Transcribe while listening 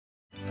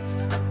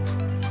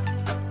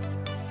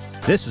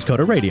This is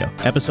Coda Radio,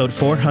 episode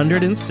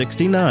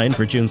 469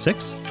 for June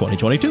 6,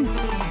 2022.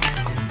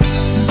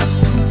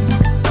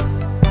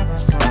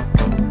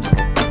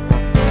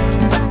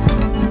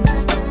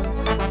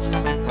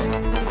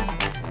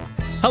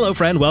 Hello,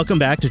 friend. Welcome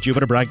back to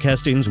Jupiter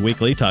Broadcasting's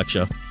weekly talk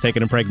show,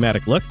 taking a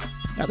pragmatic look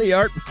at the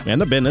art and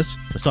the business,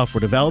 the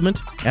software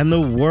development, and the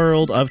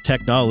world of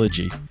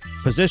technology.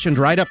 Positioned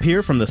right up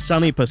here from the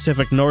sunny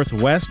Pacific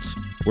Northwest,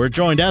 we're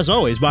joined, as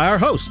always, by our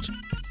host,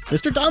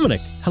 Mr. Dominic.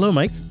 Hello,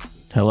 Mike.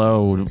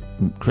 Hello,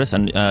 Chris.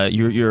 And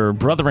your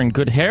brother in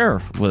good hair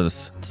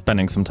was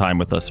spending some time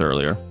with us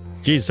earlier.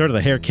 He's sort of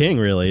the hair king,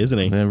 really, isn't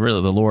he?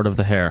 Really, the Lord of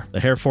the Hair. The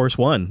Hair Force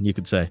One, you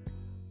could say.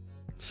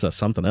 It's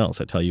something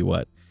else, I tell you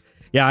what.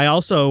 Yeah, I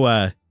also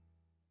am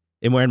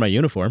wearing my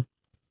uniform.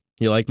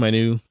 You like my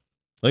new...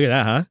 Look at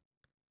that, huh?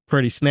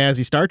 Pretty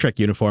snazzy Star Trek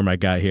uniform I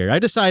got here. I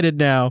decided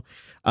now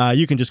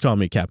you can just call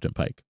me Captain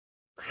Pike.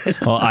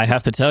 Well, I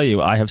have to tell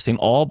you, I have seen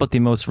all but the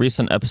most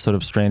recent episode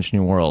of Strange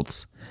New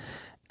Worlds.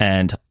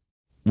 And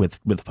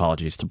with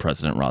apologies to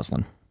President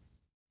Roslin,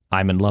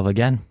 I'm in love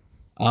again.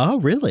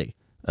 Oh, really?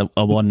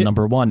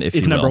 Number one, if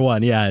you will. It's number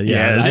one, yeah.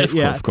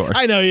 Of course.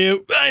 I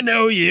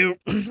know you.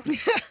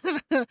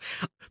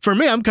 For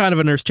me, I'm kind of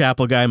a Nurse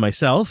Chapel guy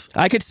myself.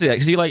 I could see that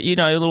because you're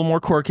a little more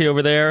quirky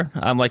over there.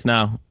 I'm like,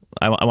 no,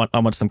 I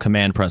want some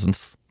command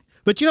presence.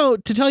 But, to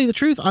tell you the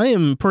truth, I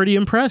am pretty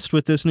impressed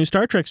with this new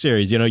Star Trek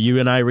series. You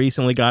and I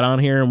recently got on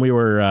here and we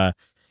were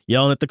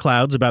yelling at the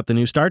clouds about the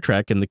new Star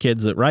Trek and the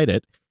kids that write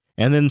it.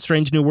 And then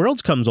Strange New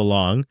Worlds comes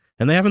along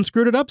and they haven't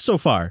screwed it up so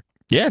far.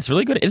 Yeah, it's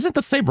really good. Isn't it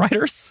the same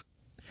writers?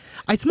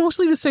 It's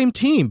mostly the same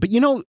team. But,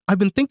 I've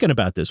been thinking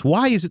about this.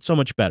 Why is it so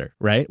much better,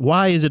 right?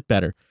 Why is it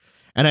better?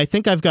 And I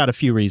think I've got a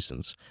few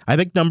reasons. I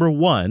think number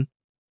one,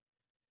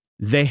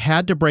 they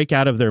had to break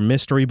out of their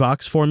mystery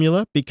box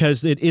formula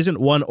because it isn't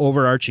one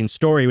overarching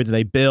story that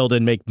they build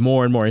and make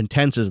more and more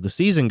intense as the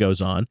season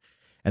goes on.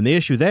 And the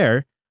issue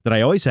there that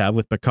I always have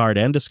with Picard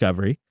and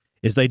Discovery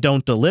is they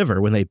don't deliver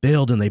when they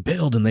build and they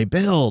build and they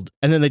build.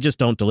 And then they just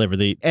don't deliver.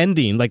 The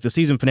ending, like the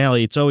season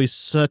finale, it's always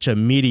such a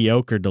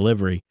mediocre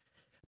delivery.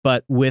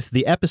 But with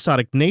the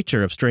episodic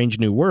nature of Strange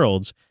New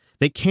Worlds,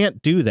 they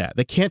can't do that.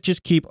 They can't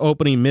just keep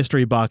opening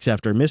mystery box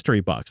after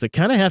mystery box. They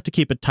kind of have to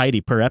keep it tidy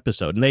per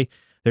episode. And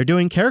they're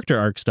doing character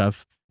arc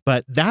stuff,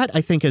 but that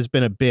I think has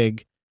been a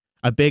big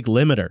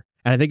limiter.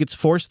 And I think it's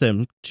forced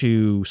them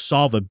to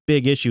solve a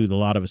big issue that a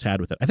lot of us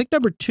had with it. I think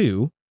number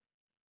two,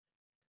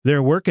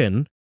 they're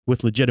working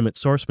with legitimate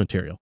source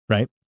material,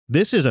 right?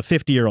 This is a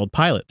 50-year-old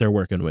pilot they're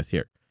working with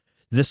here.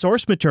 The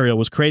source material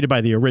was created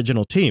by the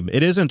original team.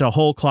 It isn't a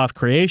whole cloth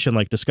creation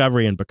like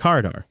Discovery and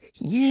Picard are.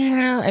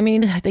 Yeah,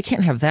 they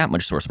can't have that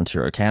much source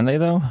material, can they,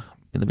 though?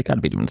 They got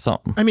to be doing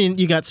something.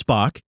 You got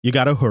Spock, you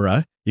got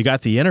Uhura, you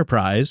got the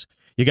Enterprise,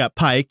 you got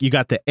Pike, you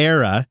got the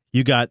era,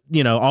 you got,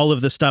 all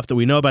of the stuff that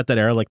we know about that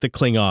era, like the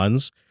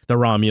Klingons, the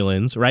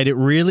Romulans, right? It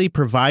really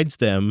provides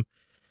them,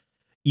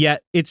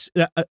 yet it's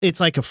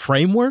like a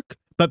framework.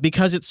 But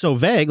because it's so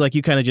vague, like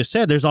you kind of just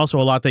said, there's also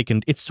a lot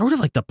it's sort of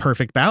like the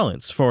perfect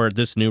balance for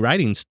this new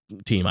writing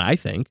team, I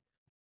think.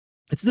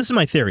 This is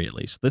my theory, at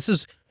least.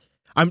 Because,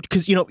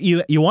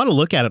 you want to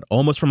look at it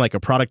almost from like a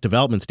product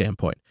development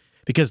standpoint.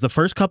 Because the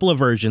first couple of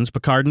versions,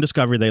 Picard and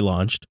Discovery they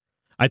launched,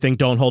 I think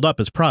don't hold up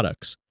as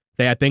products.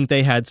 I think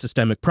they had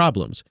systemic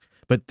problems.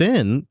 But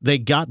then they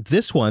got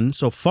this one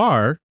so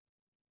far,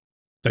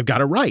 they've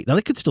got it right. Now,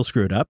 they could still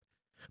screw it up.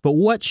 But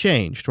what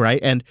changed, right?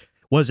 And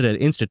was it an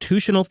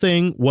institutional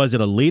thing? Was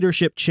it a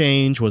leadership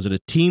change? Was it a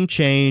team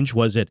change?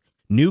 Was it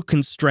new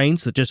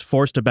constraints that just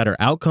forced a better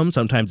outcome?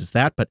 Sometimes it's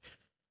that, but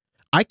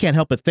I can't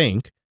help but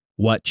think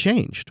what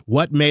changed?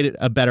 What made it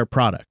a better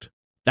product?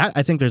 That,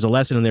 I think there's a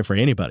lesson in there for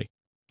anybody.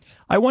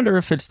 I wonder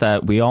if it's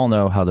that we all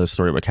know how the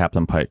story with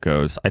Captain Pike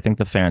goes. I think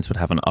the fans would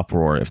have an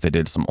uproar if they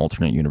did some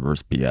alternate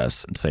universe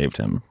BS and saved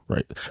him,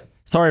 right?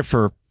 Sorry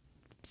for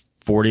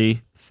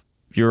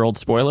 40-year-old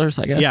spoilers,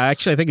 I guess. Yeah,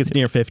 actually, I think it's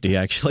near 50,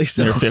 actually.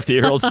 So. Near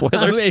 50-year-old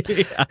spoilers?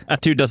 Maybe, yeah.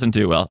 Dude doesn't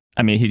do well.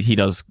 He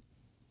does,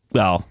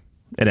 well,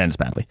 it ends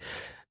badly.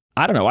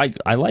 I don't know.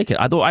 I like it.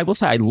 Although I will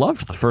say I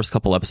loved the first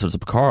couple episodes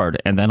of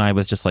Picard, and then I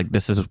was just like,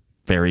 this is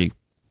there's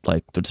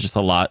just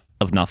a lot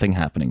of nothing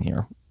happening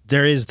here.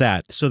 There is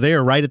that. So they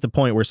are right at the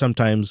point where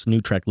sometimes New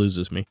Trek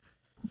loses me.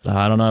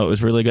 I don't know. It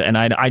was really good. And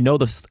I know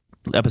this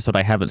episode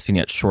I haven't seen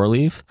yet, Shore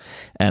Leave,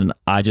 and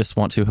I just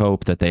want to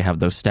hope that they have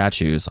those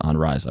statues on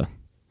Risa.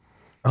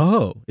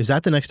 Oh, is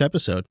that the next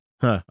episode?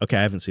 Huh. Okay,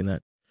 I haven't seen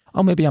that.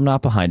 Oh, maybe I'm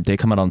not behind. They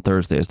come out on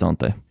Thursdays, don't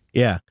they?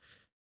 Yeah.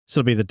 So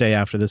it'll be the day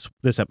after this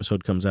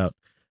episode comes out.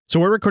 So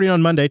we're recording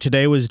on Monday.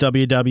 Today was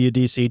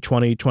WWDC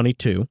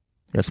 2022.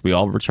 Yes, we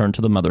all returned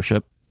to the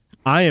mothership.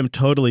 I am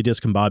totally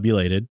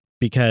discombobulated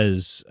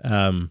because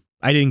I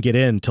didn't get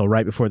in until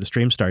right before the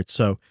stream starts.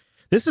 So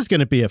this is going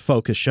to be a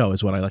focus show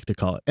is what I like to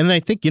call it. And I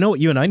think, what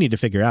you and I need to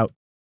figure out,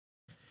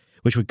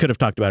 which we could have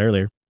talked about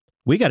earlier,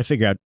 we got to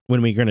figure out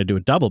when we're going to do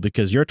a double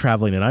because you're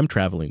traveling and I'm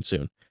traveling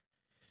soon.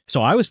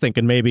 So I was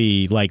thinking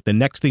maybe like the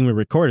next thing we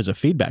record is a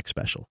feedback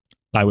special.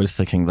 I was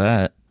thinking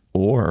that,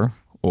 or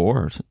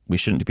or we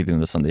shouldn't be doing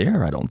this on the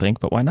air, I don't think,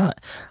 but why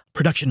not?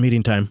 Production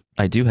meeting time.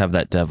 I do have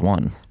that Dev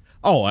 1.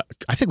 Oh,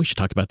 I think we should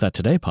talk about that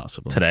today,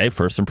 possibly. Today,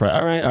 first impression.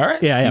 All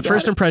right. Yeah.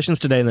 First impressions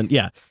today, and then,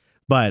 yeah.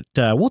 But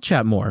we'll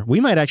chat more. We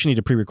might actually need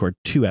to pre-record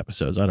 2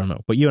 episodes. I don't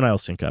know, but you and I will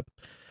sync up.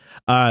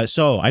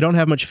 So I don't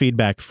have much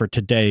feedback for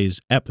today's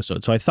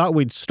episode. So I thought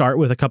we'd start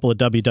with a couple of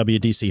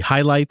WWDC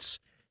highlights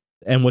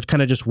and would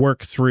kind of just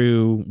work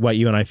through what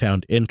you and I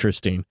found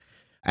interesting.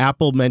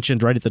 Apple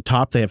mentioned right at the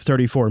top, they have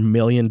 34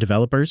 million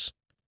developers.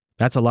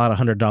 That's a lot of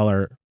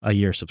 $100 a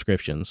year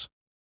subscriptions.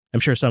 I'm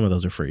sure some of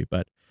those are free,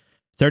 but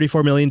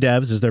 34 million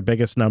devs is their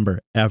biggest number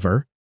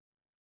ever.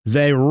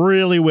 They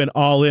really went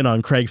all in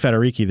on Craig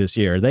Federighi this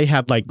year. They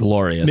had like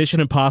glorious Mission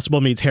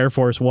Impossible meets Air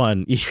Force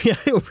One.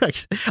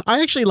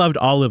 I actually loved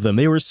all of them.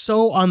 They were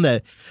so on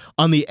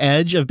the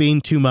edge of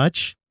being too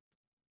much,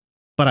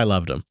 but I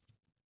loved them.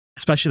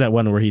 Especially that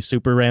one where he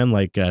super ran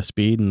like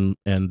Speed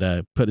and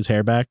put his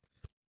hair back.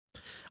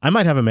 I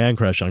might have a man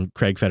crush on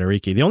Craig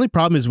Federighi. The only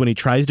problem is when he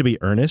tries to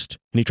be earnest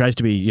and he tries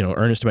to be,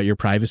 earnest about your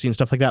privacy and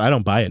stuff like that. I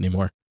don't buy it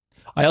anymore.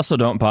 I also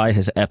don't buy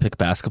his epic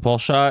basketball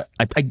shot.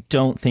 I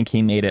don't think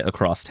he made it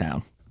across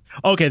town.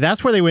 Okay,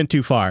 that's where they went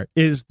too far.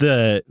 Is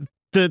the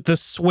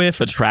Swift,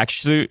 the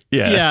tracksuit?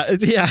 Yeah.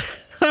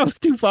 That was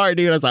too far,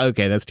 dude. I was like,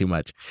 okay, that's too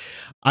much.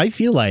 I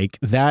feel like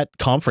that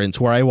conference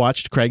where I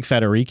watched Craig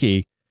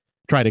Federighi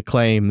try to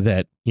claim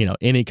that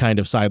any kind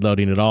of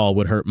sideloading at all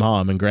would hurt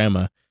mom and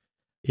grandma.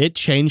 It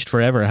changed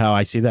forever how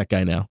I see that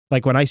guy now.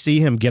 Like when I see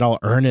him get all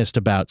earnest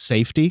about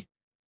safety,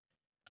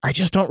 I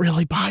just don't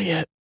really buy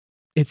it.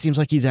 It seems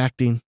like he's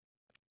acting.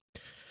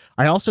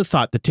 I also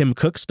thought the Tim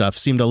Cook stuff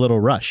seemed a little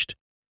rushed.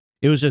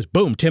 It was just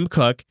boom, Tim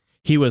Cook.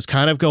 He was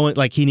kind of going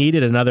like he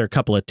needed another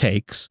couple of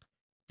takes.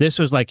 This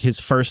was like his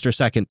first or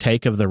second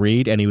take of the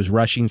read, and he was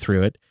rushing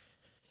through it.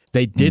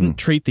 They didn't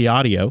treat the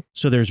audio,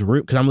 so there's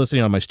room because I'm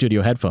listening on my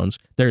studio headphones.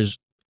 There's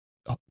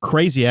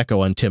crazy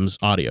echo on Tim's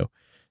audio.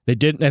 They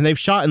didn't, and they've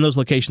shot in those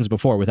locations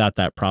before without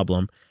that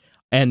problem.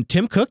 And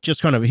Tim Cook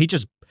just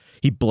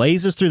he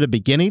blazes through the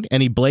beginning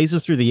and he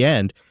blazes through the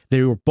end.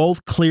 They were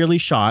both clearly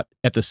shot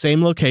at the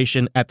same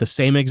location at the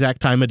same exact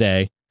time of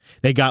day.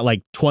 They got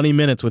like 20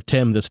 minutes with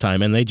Tim this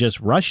time and they just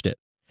rushed it.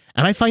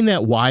 And I find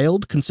that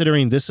wild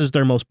considering this is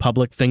their most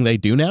public thing they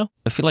do now.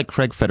 I feel like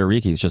Craig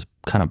Federighi is just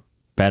kind of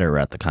better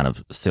at the kind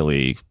of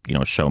silly,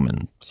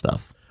 showman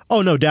stuff.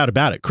 Oh, no doubt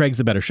about it. Craig's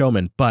the better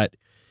showman. But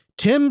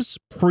Tim's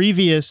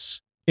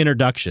previous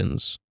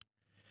introductions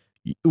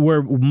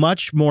were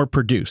much more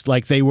produced.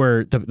 Like they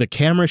were, the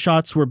camera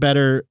shots were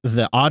better.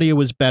 The audio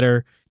was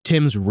better.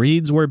 Tim's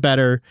reads were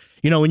better.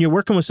 When you're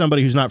working with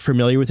somebody who's not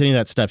familiar with any of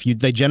that stuff,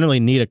 they generally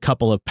need a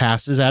couple of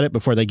passes at it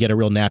before they get a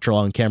real natural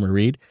on-camera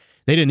read.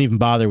 They didn't even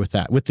bother with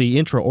that, with the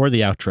intro or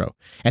the outro.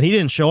 And he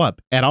didn't show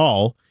up at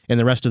all in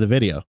the rest of the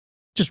video.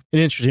 Just an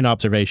interesting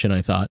observation,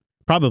 I thought.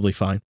 Probably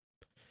fine.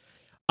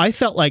 I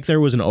felt like there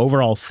was an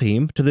overall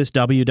theme to this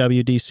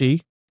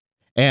WWDC.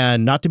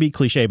 And not to be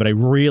cliche, but I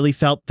really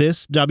felt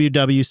this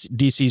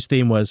WWDC's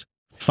theme was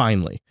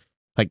finally.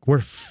 Like,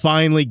 we're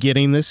finally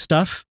getting this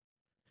stuff.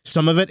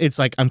 Some of it, it's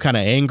like, I'm kind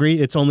of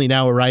angry. It's only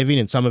now arriving.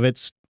 And some of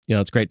it's,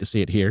 it's great to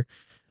see it here.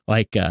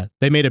 Like,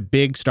 they made a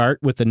big start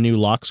with the new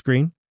lock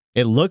screen.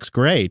 It looks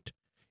great.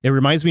 It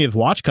reminds me of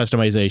watch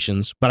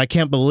customizations, but I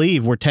can't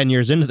believe we're 10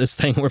 years into this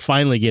thing. We're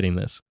finally getting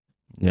this.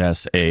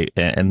 Yes,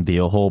 and the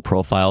whole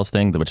profiles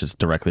thing, which is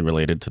directly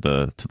related to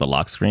the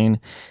lock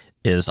screen,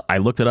 is I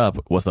looked it up,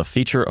 was a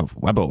feature of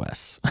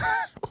WebOS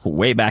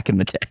way back in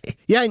the day.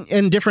 Yeah,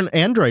 and different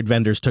Android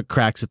vendors took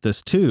cracks at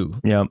this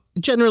too. Yeah.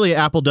 Generally,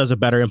 Apple does a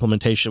better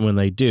implementation when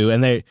they do.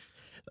 And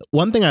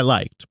one thing I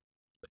liked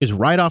is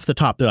right off the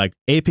top, they're like,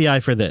 API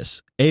for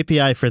this,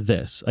 API for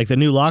this. Like the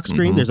new lock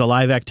screen, there's a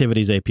live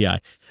activities API.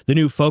 The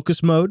new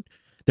focus mode,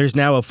 there's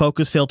now a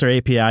focus filter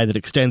API that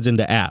extends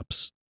into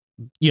apps.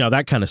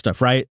 That kind of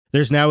stuff, right?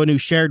 There's now a new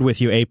shared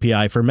with you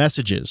API for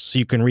messages, so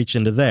you can reach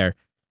into there.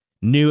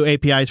 New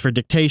APIs for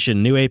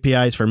dictation, new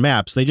APIs for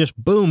maps. They just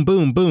boom,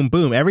 boom, boom,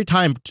 boom. Every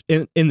time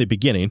in the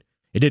beginning,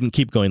 it didn't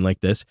keep going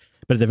like this,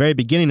 but at the very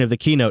beginning of the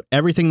keynote,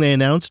 everything they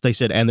announced, they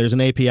said, and there's an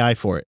API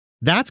for it.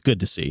 That's good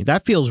to see.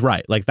 That feels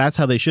right. Like that's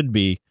how they should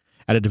be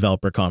at a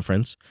developer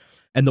conference.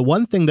 And the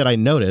one thing that I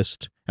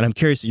noticed, and I'm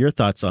curious your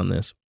thoughts on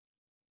this,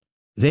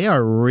 they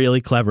are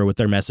really clever with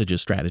their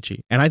messages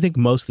strategy. And I think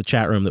most of the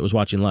chat room that was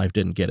watching live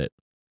didn't get it.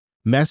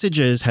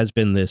 Messages has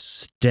been this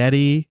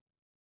steady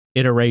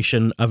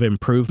iteration of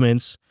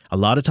improvements. A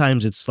lot of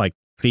times it's like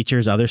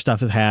features other stuff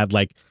have had,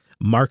 like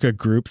mark a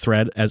group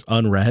thread as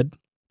unread.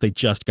 They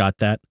just got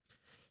that.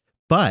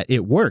 But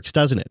it works,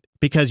 doesn't it?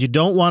 Because you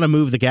don't want to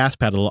move the gas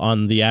pedal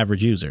on the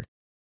average user.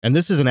 And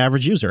this is an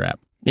average user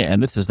app. Yeah,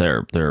 and this is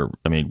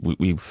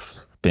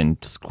we've been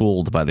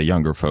schooled by the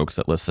younger folks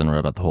that listen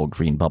about the whole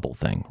green bubble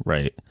thing,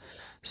 right?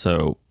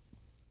 So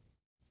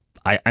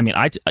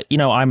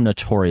I'm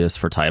notorious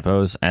for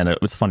typos, and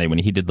it was funny when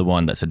he did the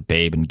one that said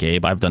Babe and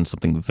Gabe. I've done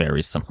something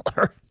very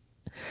similar,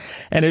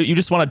 and you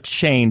just want to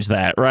change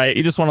that, right?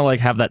 You just want to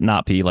like have that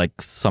not be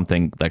like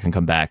something that can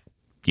come back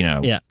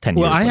Yeah. 10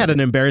 Well, years I had later. an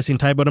embarrassing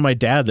typo to my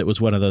dad that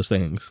was one of those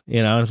things.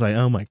 I was like,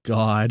 oh my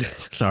God.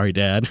 Sorry,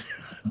 Dad.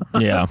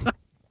 Yeah.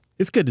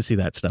 It's good to see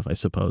that stuff, I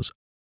suppose.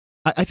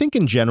 I think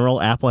in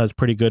general, Apple has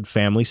pretty good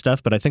family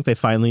stuff, but I think they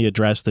finally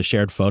addressed the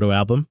shared photo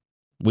album.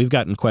 We've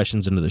gotten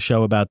questions into the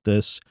show about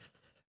this.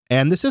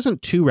 And this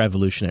isn't too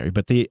revolutionary,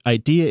 but the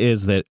idea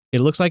is that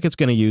it looks like it's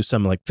going to use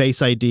some like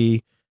Face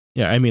ID.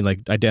 Yeah, I mean, like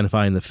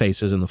identifying the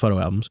faces in the photo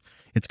albums.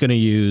 It's going to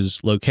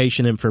use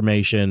location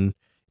information.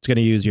 It's going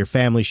to use your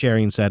family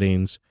sharing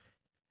settings.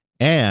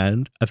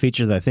 And a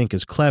feature that I think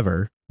is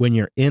clever, when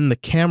you're in the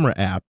camera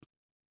app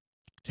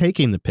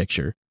taking the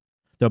picture,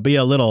 there'll be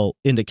a little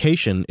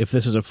indication if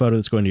this is a photo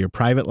that's going to your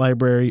private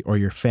library or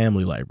your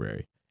family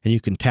library. And you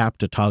can tap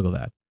to toggle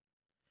that.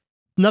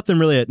 Nothing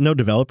really, no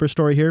developer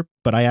story here,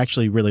 but I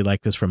actually really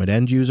like this from an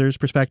end user's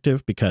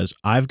perspective because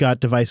I've got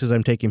devices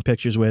I'm taking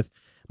pictures with.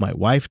 My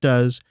wife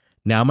does.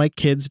 Now my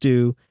kids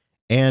do.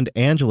 And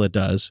Angela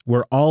does.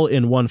 We're all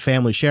in one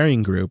family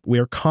sharing group. We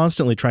are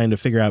constantly trying to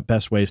figure out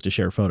best ways to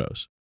share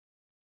photos.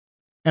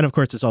 And of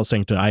course, it's all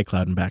synced to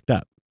iCloud and backed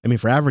up. I mean,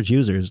 for average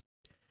users,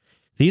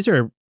 these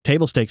are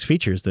table stakes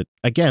features that,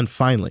 again,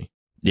 finally.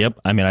 Yep.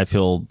 I mean, I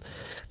feel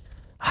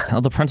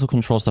the parental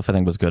control stuff I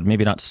think was good.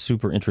 Maybe not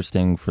super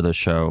interesting for the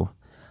show,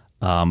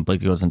 but it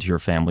goes into your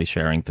family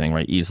sharing thing,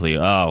 right? Easily.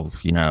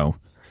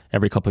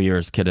 Every couple of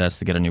years, kid has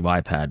to get a new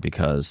iPad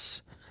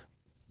because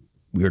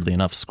weirdly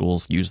enough,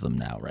 schools use them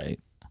now, right?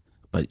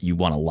 But you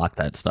want to lock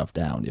that stuff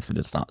down if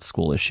it's not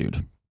school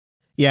issued.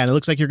 Yeah, and it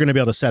looks like you're going to be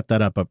able to set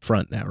that up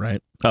front now,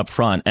 right? Up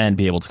front and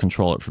be able to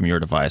control it from your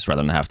device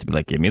rather than have to be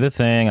like, give me the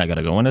thing, I got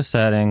to go into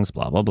settings,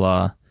 blah, blah,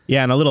 blah.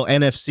 Yeah, and a little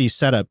NFC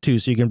setup too,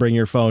 so you can bring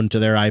your phone to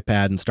their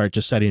iPad and start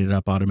just setting it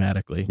up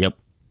automatically. Yep,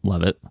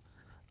 love it.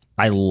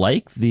 I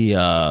like the,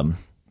 kind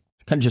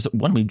of just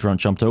when we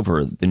jumped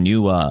over, the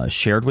new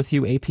Shared With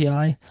You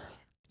API,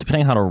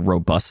 depending on how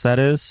robust that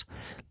is,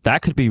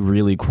 that could be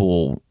really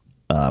cool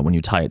when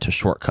you tie it to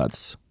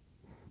shortcuts,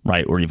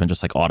 right? Or even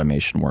just like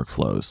automation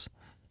workflows.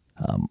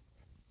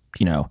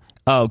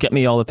 Get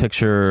me all the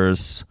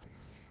pictures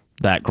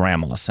that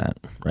grandma sent,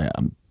 right?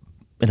 I'm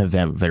in a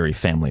very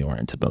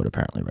family-oriented mode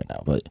apparently right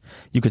now, but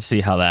you could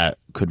see how that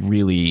could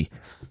really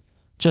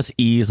just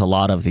ease a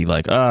lot of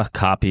the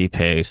copy,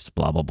 paste,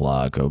 blah, blah,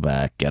 blah, go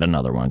back, get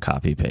another one,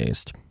 copy,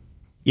 paste.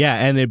 Yeah,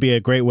 and it'd be a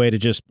great way to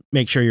just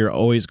make sure you're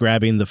always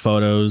grabbing the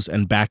photos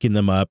and backing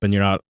them up and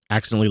you're not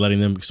accidentally letting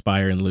them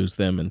expire and lose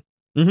them.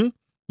 And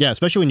yeah,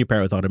 especially when you pair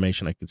it with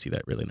automation, I could see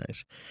that really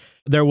nice.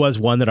 There was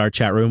one that our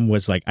chat room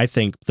was I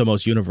think the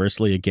most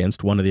universally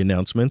against one of the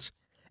announcements.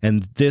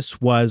 And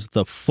this was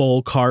the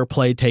full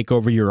CarPlay take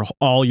over your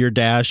whole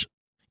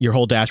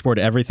dashboard,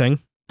 everything.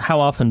 How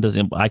often does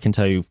it, I can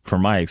tell you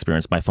from my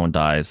experience, my phone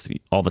dies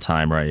all the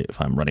time, right? If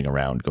I'm running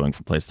around going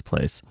from place to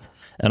place.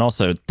 And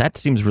also that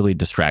seems really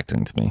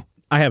distracting to me.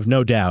 I have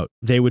no doubt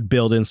they would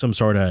build in some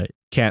sort of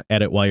can't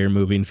edit while you're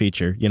moving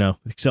feature.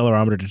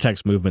 Accelerometer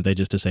detects movement. They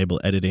just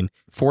disable editing.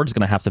 Ford's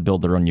going to have to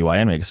build their own UI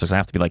anyway, because there's going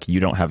to have to be you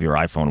don't have your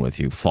iPhone with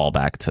you, fall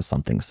back to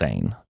something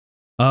sane.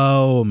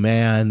 Oh,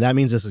 man. That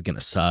means this is going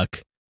to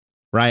suck.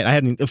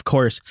 Right? Of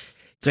course,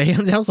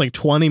 it sounds like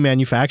 20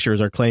 manufacturers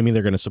are claiming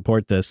they're going to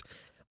support this.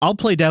 I'll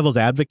play devil's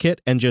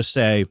advocate and just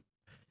say,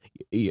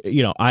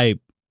 I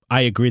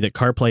agree that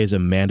CarPlay is a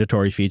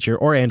mandatory feature,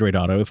 or Android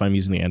Auto if I'm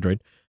using the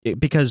Android,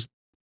 because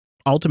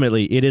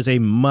ultimately it is a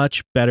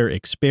much better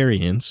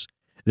experience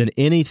than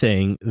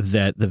anything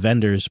that the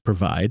vendors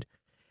provide.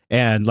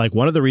 And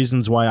one of the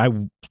reasons why I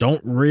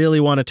don't really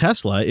want a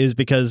Tesla is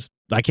because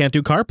I can't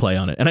do CarPlay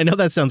on it. And I know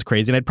that sounds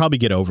crazy and I'd probably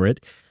get over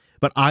it,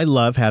 but I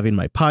love having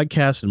my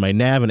podcast and my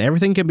nav and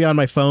everything can be on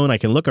my phone. I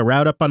can look a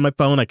route up on my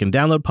phone. I can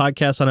download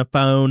podcasts on a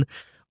phone,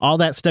 all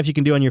that stuff you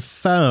can do on your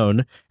phone.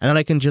 And then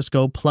I can just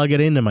go plug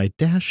it into my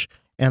dash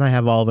and I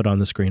have all of it on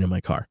the screen of my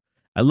car.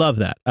 I love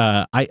that.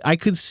 I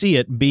could see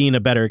it being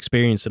a better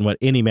experience than what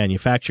any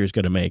manufacturer is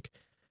going to make.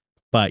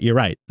 But you're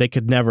right. They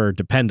could never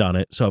depend on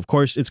it. So, of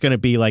course, it's going to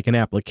be like an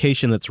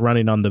application that's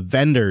running on the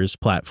vendor's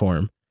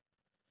platform.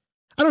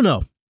 I don't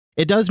know.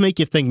 It does make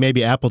you think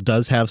maybe Apple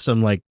does have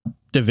some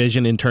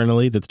division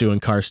internally that's doing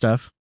car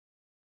stuff,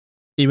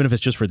 even if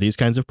it's just for these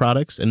kinds of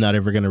products and not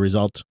ever going to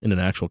result in an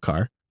actual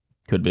car.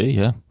 Could be,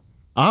 yeah.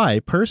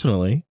 I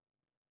personally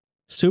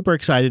super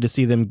excited to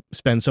see them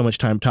spend so much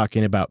time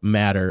talking about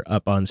Matter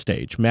up on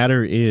stage.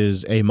 Matter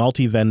is a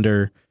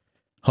multi-vendor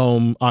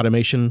home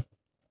automation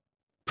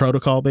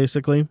protocol,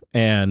 basically,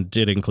 and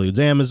it includes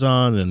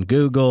Amazon and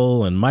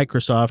Google and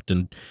Microsoft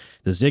and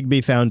the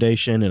Zigbee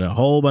Foundation and a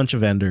whole bunch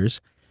of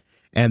vendors.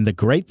 And the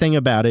great thing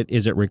about it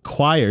is it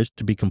requires,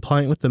 to be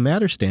compliant with the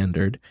Matter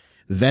standard,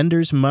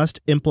 vendors must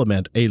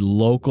implement a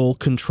local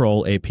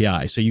control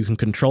API so you can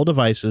control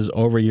devices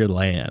over your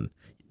LAN.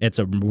 It's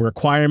a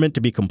requirement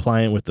to be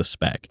compliant with the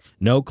spec.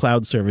 No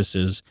cloud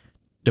services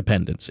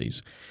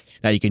dependencies.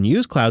 Now, you can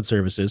use cloud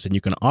services and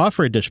you can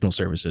offer additional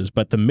services,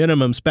 but the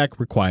minimum spec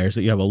requires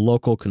that you have a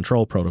local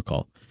control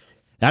protocol.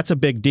 That's a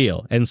big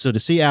deal. And so to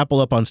see Apple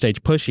up on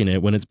stage pushing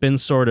it when it's been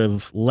sort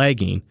of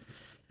lagging,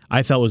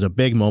 I felt was a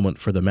big moment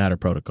for the Matter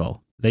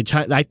protocol.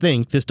 I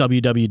think this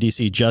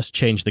WWDC just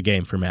changed the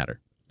game for Matter.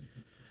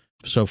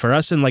 So for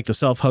us in like the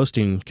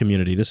self-hosting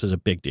community, this is a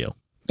big deal.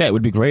 Yeah, it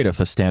would be great if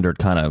a standard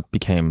kind of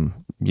became,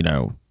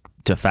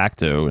 de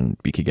facto, and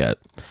we could get.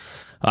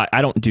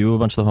 I don't do a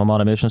bunch of the home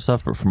automation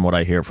stuff, but from what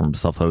I hear from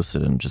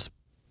self-hosted and just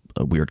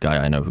a weird guy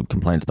I know who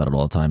complains about it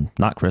all the time,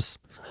 not Chris,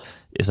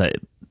 is that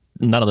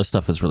none of this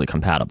stuff is really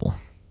compatible.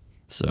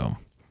 So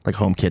like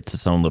HomeKit's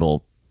its own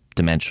little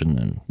dimension,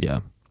 and yeah.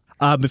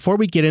 Before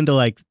we get into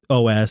like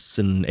OS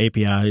and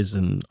APIs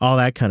and all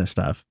that kind of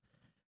stuff,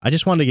 I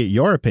just wanted to get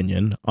your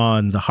opinion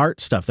on the heart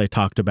stuff they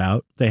talked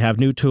about. They have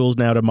new tools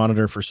now to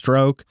monitor for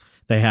stroke.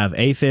 They have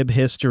AFib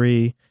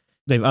history.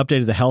 They've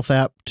updated the health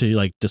app to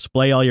like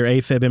display all your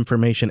AFib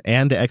information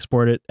and to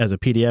export it as a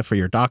PDF for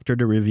your doctor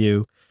to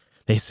review.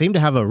 They seem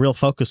to have a real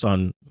focus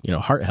on,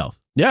 heart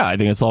health. Yeah, I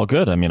think it's all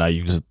good. I mean, I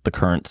use the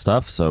current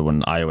stuff. So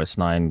when iOS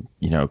 9,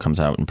 comes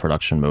out in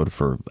production mode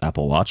for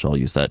Apple Watch, I'll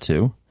use that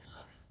too.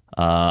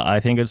 I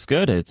think it's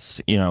good. It's,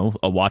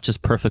 a watch is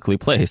perfectly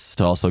placed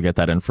to also get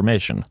that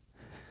information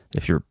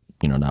if you're,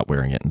 not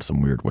wearing it in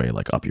some weird way,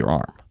 like up your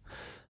arm.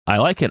 I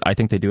like it. I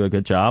think they do a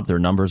good job. Their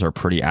numbers are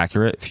pretty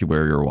accurate if you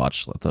wear your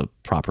watch with the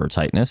proper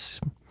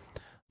tightness.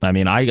 I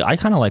mean, I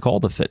kind of like all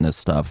the fitness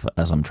stuff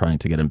as I'm trying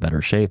to get in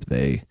better shape.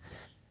 They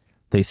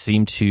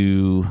seem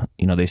to,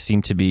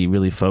 be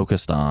really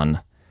focused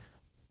on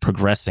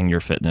progressing your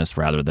fitness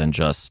rather than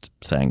just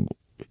saying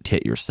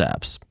hit your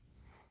steps.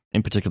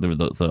 In particular,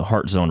 the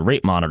heart zone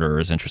rate monitor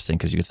is interesting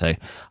because you could say,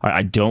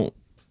 I don't,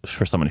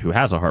 for someone who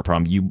has a heart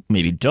problem, you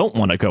maybe don't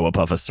want to go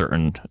above a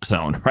certain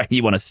zone, right?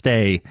 You want to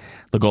stay,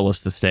 the goal is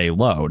to stay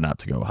low, not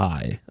to go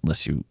high,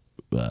 unless you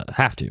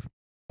have to.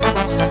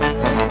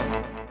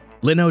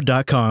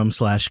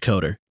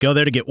 Linode.com/coder. Go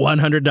there to get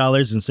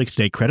 $100 in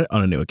 60-day credit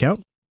on a new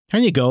account.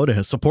 And you go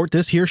to support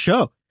this here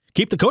show.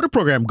 Keep the Coder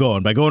program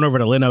going by going over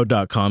to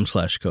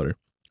Linode.com/coder.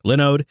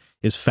 Linode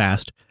is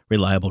fast,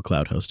 reliable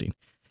cloud hosting.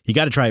 You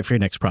got to try it for your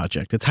next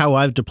project. It's how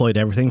I've deployed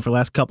everything for the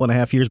last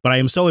 2.5 years, but I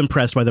am so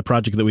impressed by the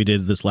project that we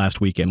did this last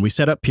weekend. We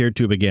set up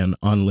PeerTube again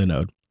on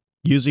Linode,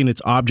 using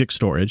its object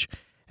storage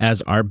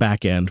as our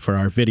backend for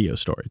our video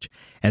storage.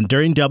 And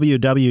during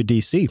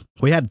WWDC,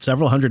 we had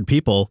several hundred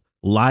people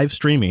live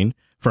streaming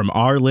from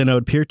our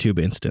Linode PeerTube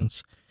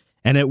instance,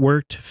 and it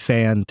worked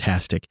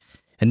fantastic.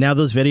 And now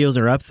those videos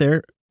are up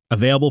there,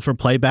 available for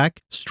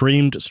playback,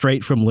 streamed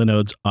straight from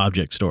Linode's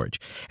object storage.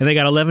 And they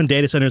got 11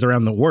 data centers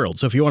around the world.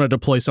 So if you want to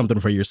deploy something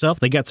for yourself,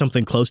 they got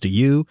something close to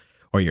you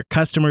or your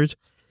customers.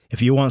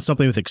 If you want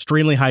something with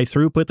extremely high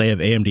throughput, they have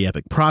AMD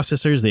EPYC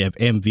processors, they have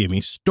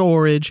NVMe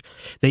storage.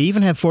 They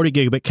even have 40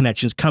 gigabit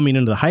connections coming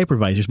into the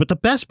hypervisors. But the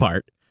best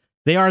part,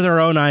 they are their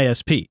own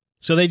ISP.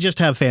 So they just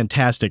have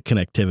fantastic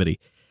connectivity.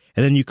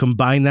 And then you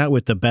combine that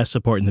with the best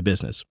support in the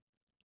business.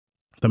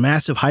 The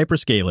massive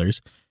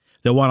hyperscalers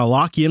that want to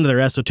lock you into their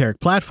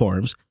esoteric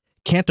platforms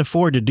can't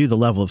afford to do the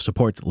level of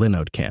support that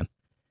Linode can.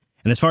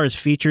 And as far as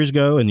features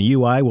go and the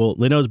UI, well,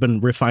 Linode's been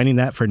refining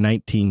that for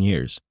 19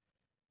 years,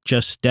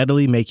 just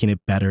steadily making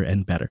it better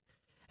and better.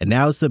 And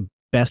now is the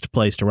best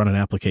place to run an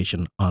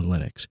application on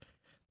Linux.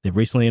 They've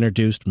recently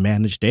introduced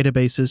managed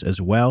databases as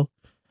well.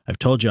 I've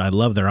told you I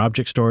love their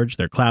object storage,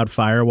 their cloud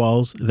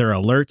firewalls, their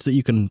alerts that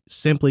you can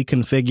simply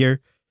configure,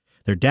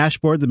 their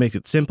dashboard that makes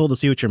it simple to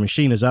see what your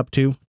machine is up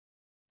to,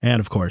 and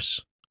of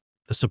course,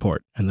 the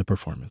support and the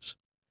performance.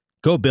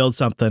 Go build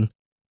something,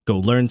 go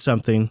learn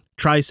something,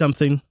 try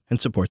something, and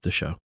support the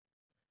show.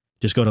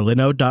 Just go to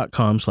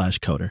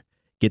Linode.com/coder.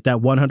 Get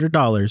that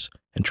 $100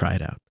 and try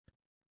it out.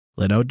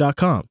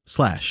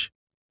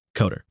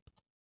 Linode.com/coder.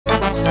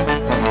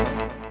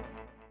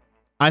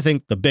 I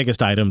think the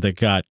biggest item that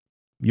got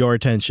your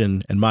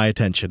attention and my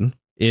attention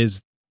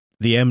is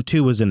the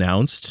M2 was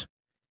announced,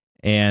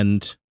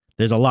 and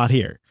there's a lot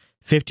here.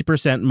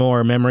 50%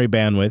 more memory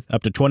bandwidth,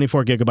 up to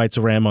 24 gigabytes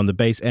of RAM on the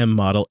base M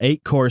model,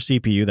 8-core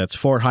CPU, that's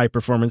 4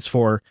 high-performance,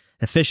 4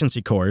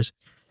 efficiency cores.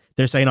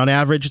 They're saying on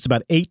average it's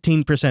about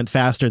 18%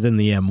 faster than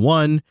the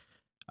M1,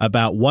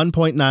 about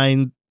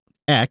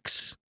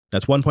 1.9x,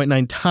 that's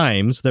 1.9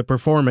 times the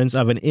performance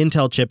of an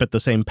Intel chip at the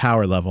same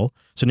power level,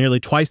 so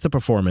nearly twice the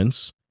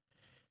performance.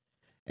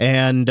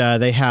 And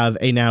they have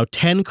a now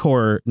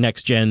 10-core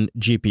next-gen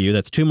GPU,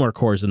 that's 2 more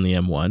cores than the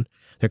M1.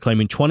 They're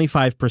claiming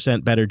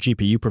 25% better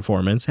GPU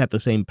performance at the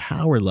same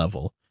power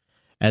level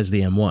as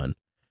the M1.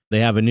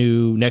 They have a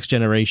new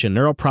next-generation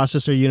neural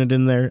processor unit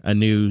in there, a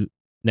new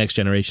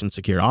next-generation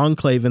secure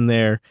enclave in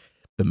there.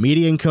 The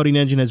media encoding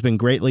engine has been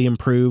greatly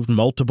improved,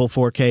 multiple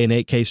 4K and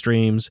 8K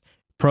streams,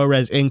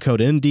 ProRes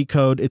encode and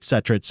decode,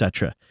 etc.,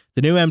 etc.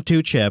 The new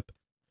M2 chip,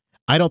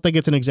 I don't think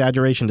it's an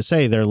exaggeration to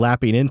say they're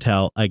lapping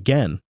Intel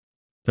again.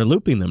 They're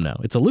looping them now.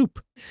 It's a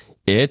loop.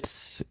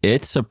 It's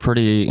a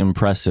pretty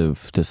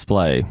impressive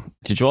display.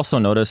 Did you also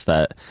notice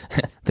that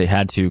they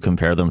had to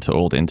compare them to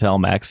old Intel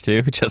Macs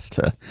too?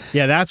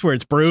 Yeah, that's where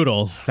it's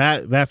brutal.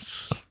 That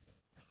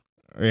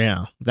was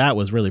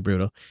really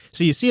brutal.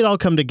 So you see it all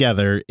come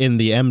together in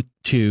the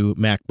M2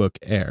 MacBook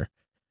Air.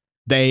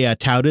 They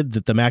touted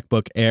that the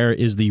MacBook Air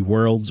is the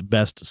world's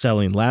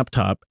best-selling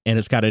laptop, and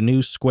it's got a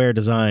new square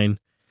design.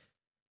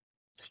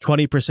 It's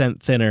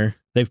 20% thinner.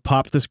 They've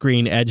popped the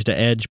screen edge to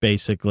edge,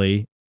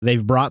 basically.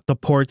 They've brought the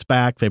ports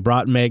back. They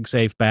brought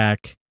MagSafe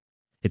back.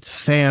 It's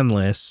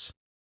fanless.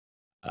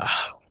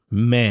 Oh,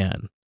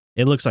 man,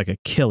 it looks like a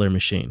killer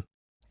machine.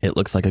 It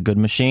looks like a good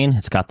machine.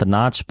 It's got the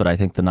notch, but I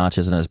think the notch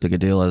isn't as big a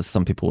deal as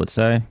some people would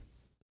say.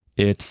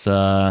 It's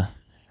a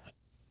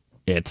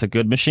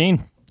good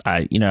machine.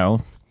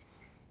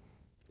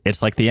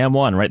 It's like the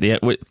M1,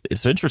 right?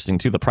 It's interesting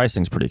too. The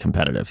pricing's pretty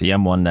competitive. The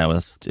M1 now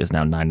is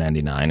now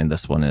 $999, and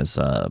this one is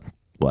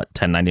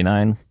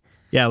 $1099.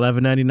 Yeah,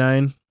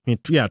 $1199.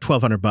 Yeah,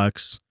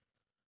 $1,200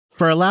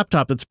 for a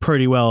laptop that's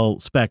pretty well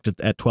spec'd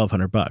at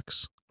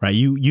 $1,200. Right?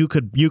 You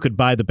could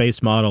buy the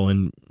base model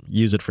and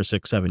use it for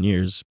 6-7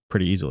 years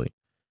pretty easily.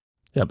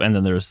 Yep, and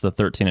then there's the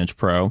 13-inch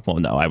Pro. Well,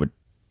 no, I would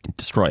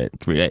destroy it in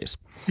 3 days.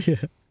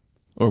 Yeah.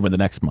 Or when the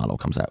next model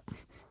comes out.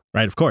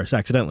 Right, of course,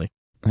 accidentally.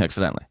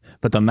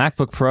 But the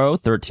MacBook Pro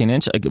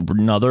 13-inch,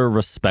 another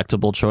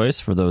respectable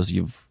choice for those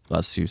of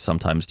us who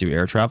sometimes do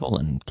air travel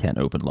and can't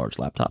open large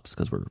laptops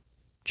because we're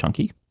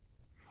chunky.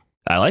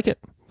 I like it.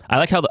 I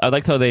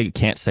like how they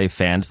can't say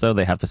fans, though.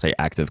 They have to say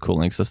active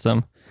cooling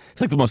system. It's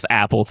like the most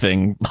Apple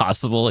thing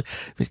possible.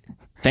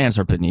 Fans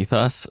are beneath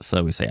us,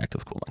 so we say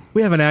active cooling.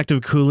 We have an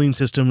active cooling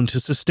system to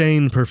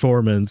sustain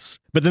performance.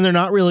 But then they're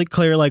not really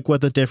clear like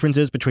what the difference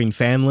is between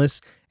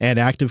fanless and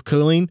active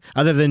cooling,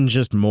 other than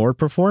just more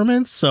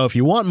performance. So if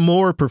you want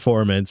more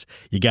performance,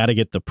 you got to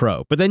get the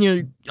Pro. But then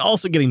you're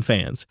also getting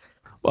fans.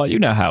 Well, you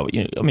know how,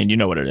 you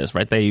know what it is,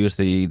 right? They use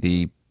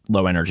the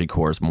low energy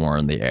cores more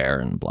in the air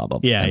and blah, blah,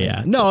 blah.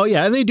 Yeah. No,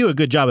 yeah. And they do a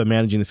good job at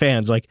managing the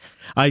fans. Like,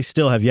 I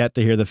still have yet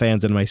to hear the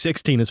fans in my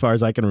 16 as far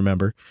as I can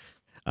remember.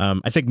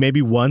 I think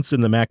maybe once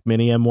in the Mac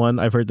Mini M1,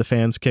 I've heard the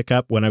fans kick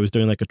up when I was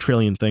doing like a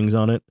trillion things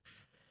on it.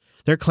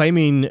 They're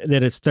claiming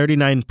that it's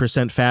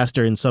 39%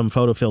 faster in some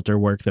photo filter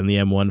work than the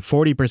M1,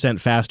 40%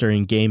 faster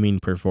in gaming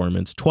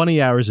performance,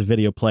 20 hours of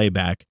video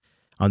playback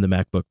on the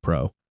MacBook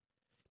Pro.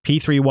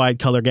 P3 wide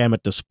color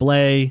gamut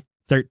display,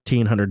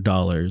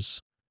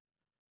 $1,300.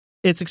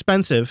 It's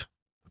expensive,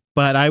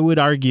 but I would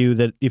argue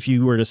that if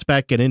you were to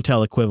spec an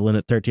Intel equivalent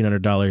at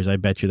 $1,300, I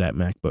bet you that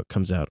MacBook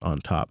comes out on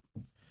top.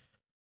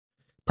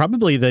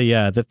 Probably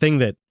the thing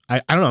that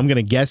I don't know, I'm going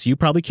to guess you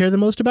probably care the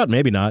most about,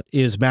 maybe not,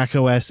 is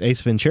macOS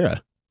Ace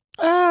Ventura.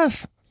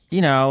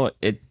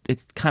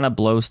 It kind of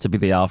blows to be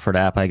the Alfred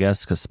app, I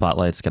guess, because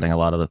Spotlight's getting a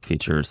lot of the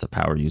features that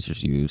power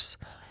users use.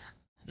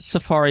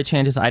 Safari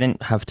changes, I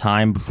didn't have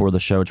time before the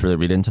show to really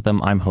read into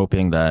them. I'm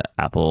hoping that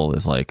Apple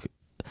is like,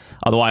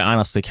 although I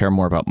honestly care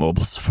more about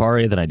mobile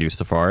Safari than I do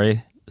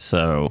Safari.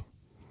 So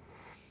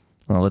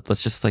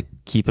let's just like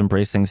keep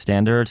embracing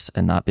standards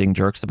and not being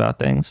jerks about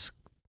things.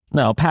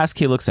 No,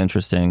 Passkey looks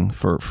interesting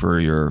for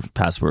your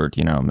password,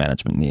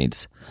 management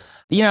needs.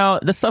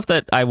 The stuff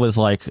that I was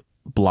like,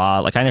 blah,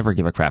 like I never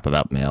give a crap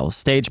about mail.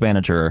 Stage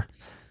Manager,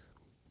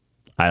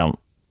 I don't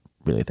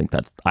really think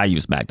I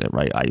use Magnet,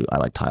 right? I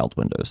like tiled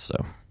windows, so.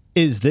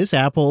 Is this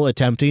Apple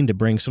attempting to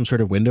bring some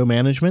sort of window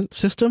management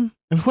system?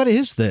 And what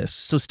is this?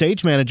 So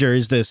Stage Manager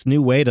is this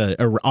new way to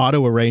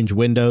auto-arrange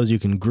windows. You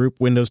can group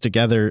windows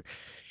together.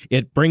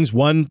 It brings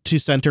one to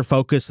center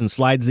focus and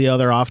slides the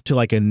other off to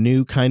like a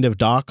new kind of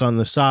dock on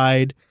the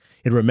side.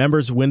 It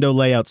remembers window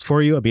layouts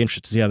for you. I'd be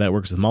interested to see how that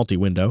works with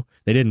multi-window.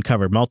 They didn't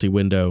cover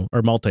multi-window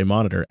or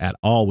multi-monitor at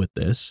all with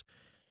this.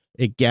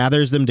 It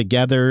gathers them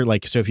together.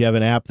 Like, so if you have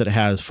an app that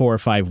has 4 or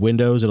 5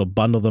 windows, it'll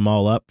bundle them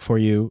all up for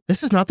you.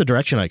 This is not the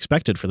direction I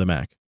expected for the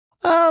Mac.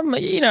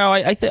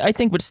 I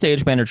think with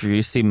Stage Manager,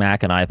 you see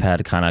Mac and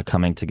iPad kind of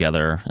coming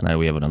together. And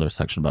we have another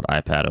section about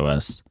iPad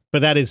OS.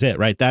 But that is it,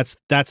 right? That's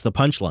the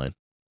punchline.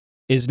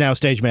 Is now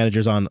Stage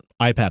Manager's on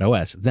iPad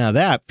OS. Now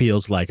that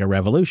feels like a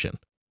revolution.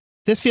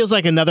 This feels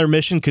like another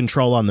mission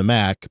control on the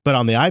Mac, but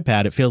on the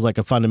iPad, it feels like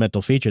a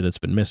fundamental feature that's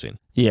been missing.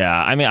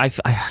 Yeah, I mean,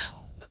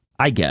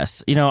 I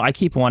guess, I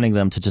keep wanting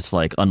them to just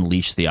like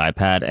unleash the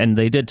iPad. And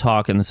they did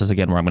talk, and this is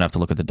again where I'm going to have to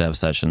look at the dev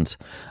sessions,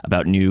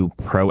 about new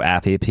Pro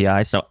app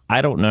API. So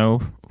I don't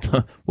know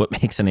what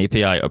makes an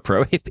API a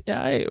Pro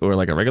API or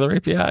like a regular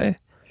API.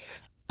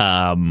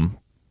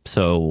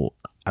 So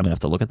I'm going to have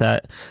to look at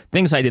that.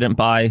 Things I didn't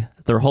buy,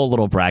 their whole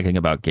little bragging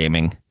about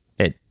gaming,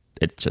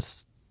 it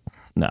just,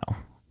 no,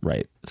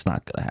 right? It's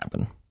not going to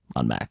happen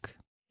on Mac.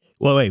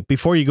 Well, wait,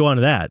 before you go on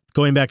to that,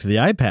 going back to the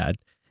iPad,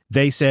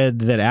 they said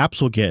that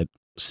apps will get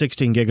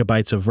 16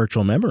 gigabytes of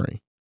virtual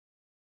memory.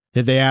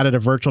 That they added a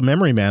virtual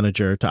memory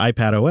manager to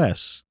iPad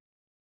OS.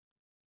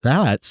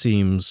 That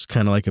seems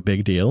kind of like a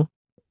big deal.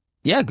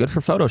 Yeah, good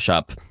for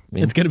Photoshop.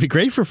 It's going to be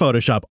great for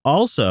Photoshop.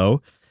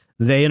 Also,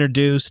 they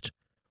introduced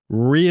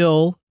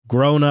real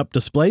grown-up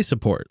display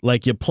support.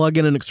 Like you plug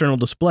in an external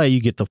display,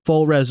 you get the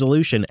full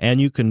resolution, and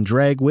you can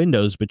drag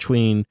windows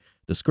between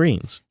the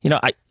screens.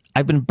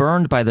 I've been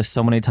burned by this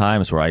so many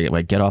times where I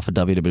like get off a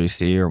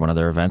WWDC or one of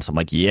their events. I'm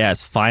like,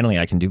 yes, finally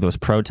I can do those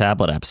pro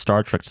tablet apps,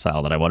 Star Trek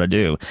style that I want to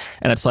do.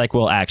 And it's like,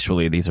 well,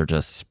 actually, these are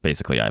just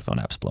basically iPhone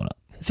apps blown up.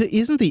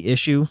 Isn't the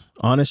issue,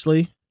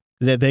 honestly,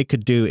 that they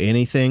could do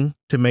anything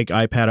to make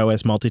iPad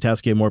OS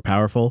multitasking more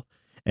powerful?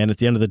 And at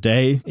the end of the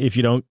day, if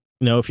you don't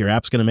know if your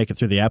app's going to make it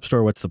through the App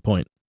Store, what's the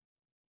point?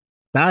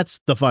 That's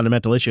the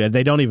fundamental issue. And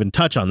they don't even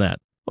touch on that.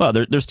 Well,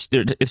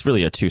 it's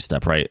really a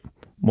two-step, right?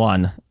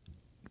 One,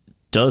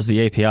 does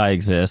the API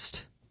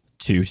exist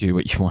to do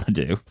what you want to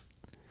do?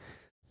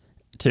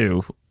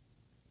 Two,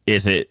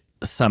 is it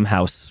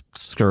somehow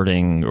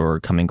skirting or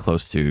coming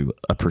close to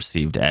a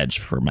perceived edge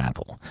from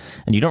Apple?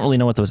 And you don't really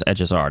know what those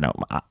edges are. Now,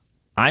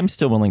 I'm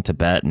still willing to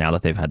bet, now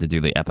that they've had to do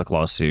the Epic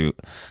lawsuit,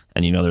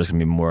 and there's going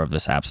to be more of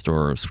this App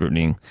Store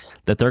scrutiny,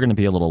 that they're going to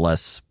be a little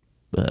less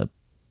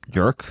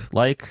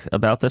jerk-like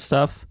about this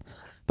stuff.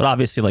 But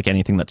obviously, like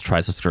anything that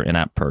tries to skirt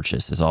in-app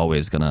purchase is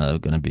always gonna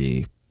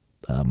be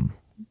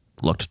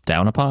looked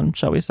down upon,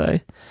 shall we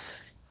say.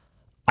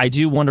 I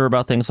do wonder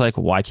about things like,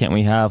 why can't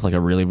we have like a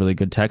really, really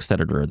good text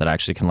editor that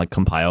actually can like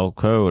compile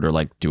code or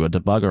like do a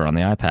debugger on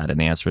the iPad? And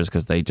the answer is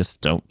because they just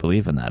don't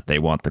believe in that. They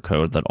want the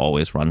code that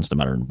always runs no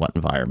matter in what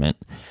environment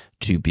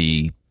to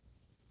be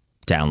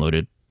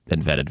downloaded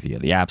and vetted via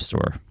the App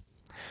Store,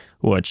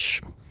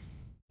 which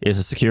is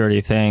a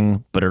security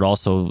thing, but it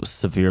also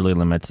severely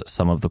limits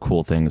some of the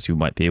cool things you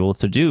might be able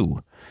to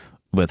do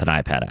with an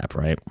iPad app,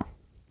 right?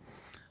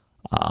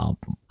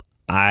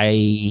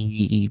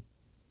 I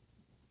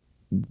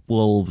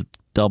will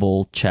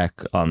double check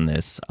on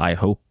this. I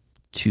hope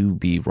to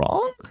be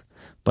wrong,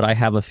 but I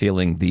have a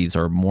feeling these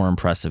are more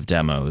impressive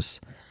demos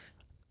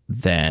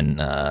than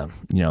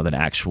than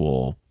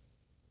actual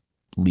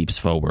leaps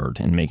forward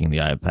in making the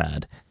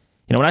iPad.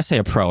 When I say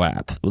a pro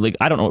app, like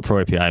I don't know what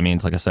pro API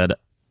means. Like I said,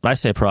 when I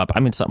say a pro app,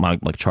 I mean something I'm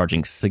like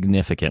charging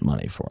significant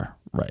money for,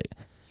 right?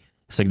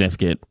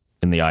 Significant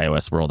in the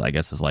iOS world, I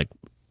guess, is like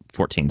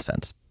 14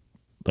 cents.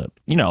 But,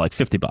 like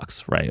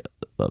 $50, right?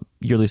 A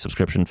yearly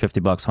subscription,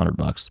 $50,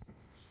 $100.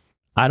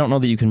 I don't know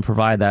that you can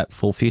provide that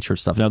full feature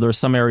stuff. Now, there are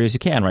some areas you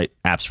can, right?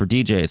 Apps for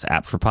DJs,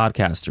 app for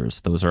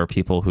podcasters. Those are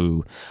people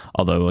who,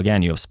 although,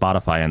 again, you have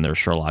Spotify and they're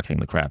Sherlocking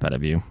the crap out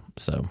of you.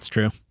 So it's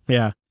true.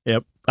 Yeah.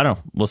 Yep. I don't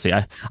know. We'll see.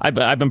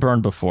 I've been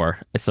burned before.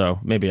 So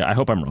maybe, I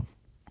hope I'm wrong.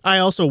 I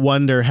also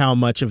wonder how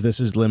much of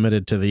this is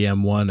limited to the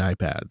M1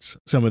 iPads.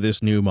 Some of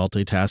this new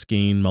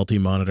multitasking,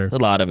 multi-monitor. A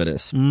lot of it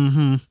is.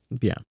 Mm-hmm.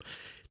 Yeah.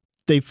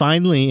 They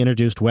finally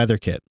introduced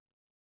WeatherKit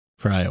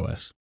for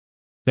iOS.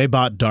 They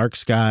bought Dark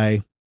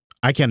Sky,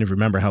 I can't even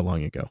remember how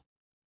long ago.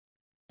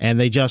 And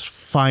they just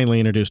finally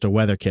introduced a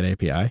WeatherKit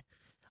API.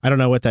 I don't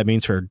know what that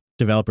means for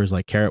developers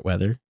like Carrot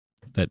Weather,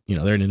 that,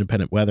 they're an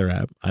independent weather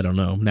app. I don't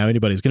know. Now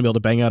anybody's going to be able to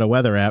bang out a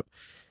weather app.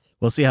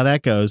 We'll see how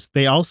that goes.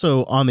 They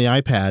also, on the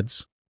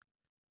iPads,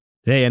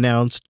 they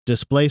announced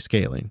display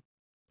scaling.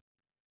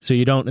 So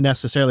you don't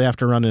necessarily have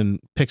to run in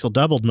pixel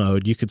doubled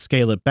mode. You could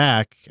scale it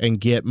back and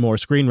get more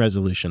screen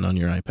resolution on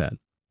your iPad.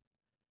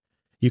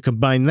 You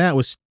combine that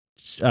with,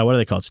 what do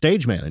they call it?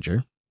 Stage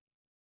Manager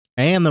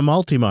and the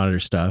multi-monitor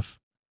stuff.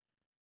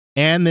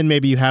 And then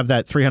maybe you have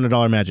that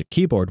 $300 Magic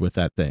Keyboard with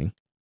that thing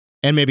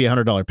and maybe a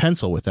 $100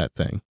 pencil with that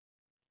thing.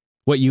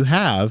 What you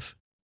have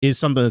is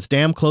something that's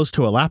damn close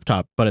to a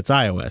laptop, but it's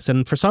iOS.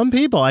 And for some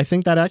people, I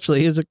think that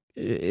actually is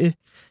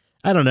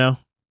I don't know.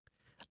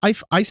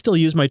 I still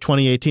use my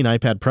 2018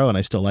 iPad Pro and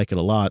I still like it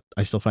a lot.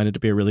 I still find it to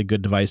be a really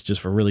good device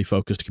just for really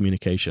focused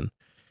communication.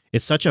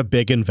 It's such a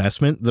big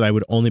investment that I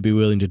would only be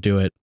willing to do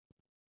it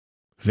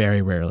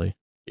very rarely,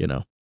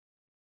 But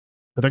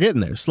they're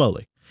getting there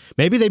slowly.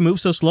 Maybe they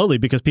move so slowly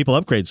because people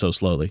upgrade so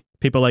slowly.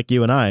 People like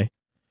you and I,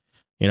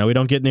 we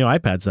don't get new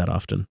iPads that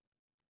often.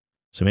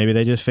 So maybe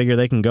they just figure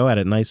they can go at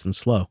it nice and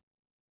slow.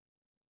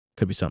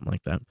 Could be something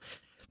like that.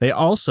 They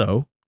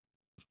also,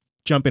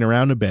 jumping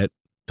around a bit,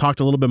 talked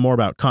a little bit more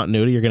about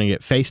continuity. You're going to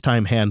get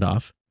FaceTime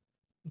handoff.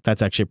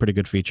 That's actually a pretty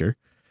good feature.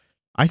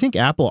 I think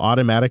Apple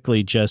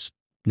automatically just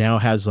now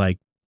has like,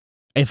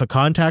 if a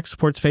contact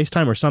supports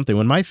FaceTime or something,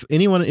 when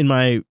anyone in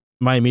my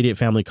immediate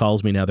family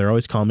calls me now, they're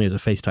always calling me as a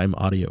FaceTime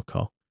audio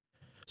call.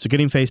 So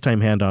getting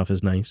FaceTime handoff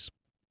is nice.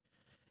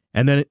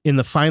 And then in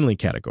the finally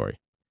category,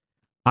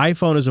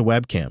 iPhone as a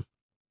webcam.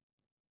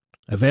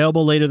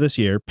 Available later this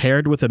year,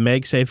 paired with a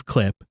MagSafe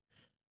clip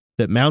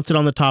that mounts it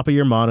on the top of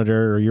your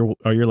monitor or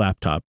your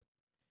laptop.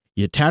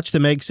 You attach the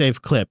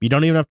MagSafe clip. You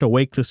don't even have to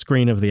wake the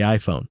screen of the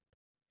iPhone.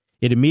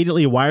 It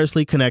immediately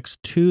wirelessly connects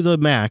to the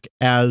Mac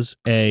as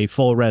a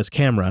full-res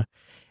camera.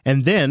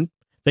 And then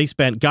they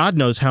spent God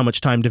knows how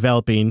much time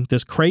developing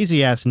this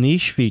crazy-ass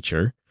niche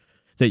feature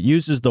that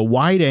uses the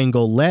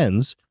wide-angle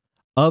lens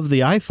of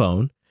the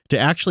iPhone to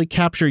actually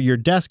capture your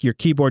desk, your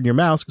keyboard, and your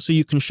mouse so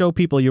you can show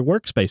people your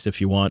workspace if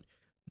you want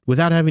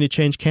without having to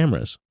change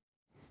cameras.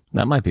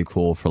 That might be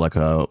cool for like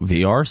a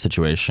VR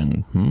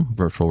situation.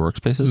 Virtual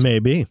workspaces?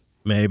 Maybe.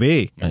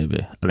 I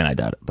mean, I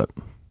doubt it, but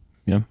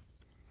yeah.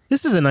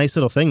 This is a nice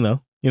little thing,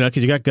 though,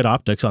 because you got good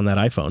optics on that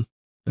iPhone.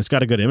 It's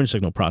got a good image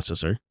signal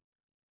processor,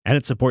 and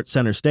it supports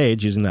center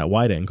stage using that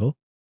wide angle.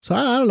 So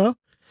I don't know.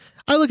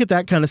 I look at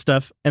that kind of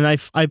stuff, and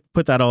I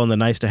put that all in the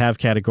nice to have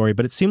category,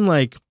 but it seemed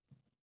like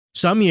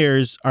some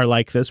years are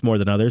like this more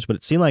than others, but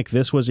it seemed like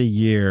this was a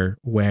year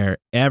where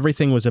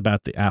everything was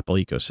about the Apple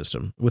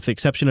ecosystem, with the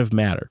exception of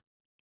Matter.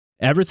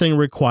 Everything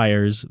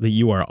requires that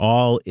you are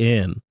all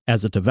in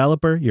as a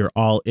developer. You're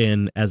all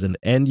in as an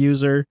end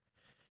user.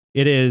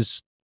 It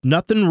is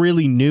nothing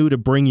really new to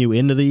bring you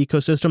into the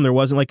ecosystem. There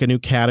wasn't like a new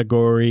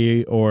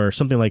category or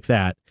something like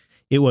that.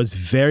 It was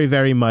very,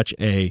 very much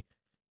a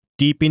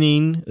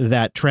deepening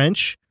that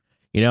trench,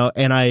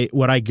 and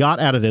what I got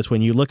out of this,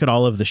 when you look at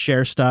all of the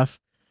share stuff,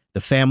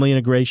 the family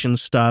integration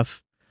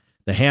stuff,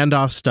 the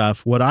handoff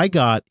stuff, what I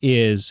got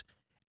is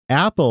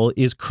Apple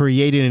is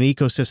creating an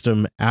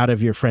ecosystem out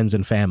of your friends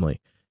and family.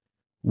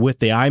 With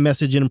the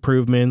iMessage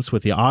improvements,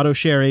 with the auto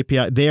share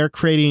API, they're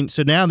creating,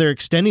 so now they're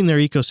extending their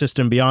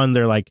ecosystem beyond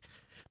their, like,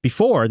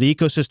 before the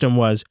ecosystem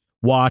was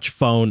watch,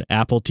 phone,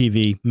 Apple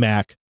TV,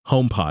 Mac,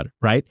 HomePod,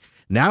 right?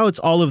 Now it's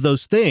all of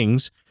those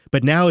things,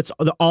 but now it's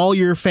all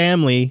your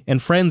family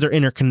and friends are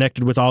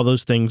interconnected with all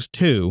those things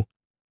too.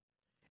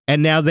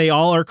 And now they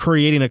all are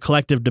creating a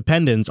collective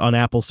dependence on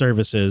Apple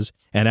services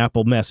and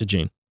Apple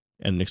messaging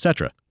and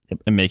etc.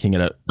 And making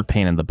it a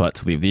pain in the butt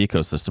to leave the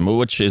ecosystem,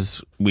 which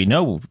is, we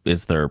know,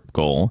 is their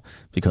goal,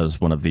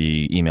 because one of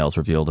the emails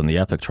revealed in the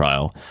Epic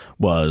trial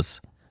was,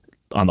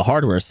 on the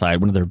hardware side,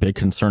 one of their big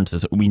concerns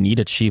is we need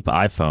a cheap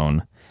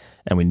iPhone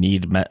and we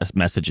need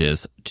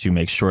messages to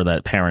make sure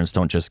that parents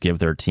don't just give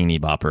their teeny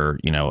bopper,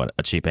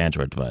 a cheap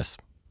Android device.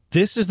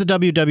 This is the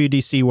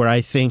WWDC where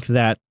I think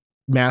that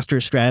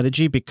master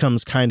strategy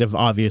becomes kind of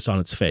obvious on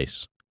its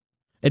face.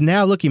 And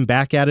now looking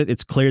back at it,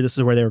 it's clear this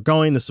is where they were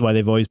going. This is why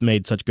they've always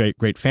made such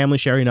great family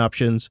sharing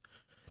options.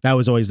 That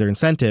was always their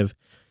incentive.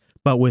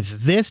 But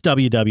with this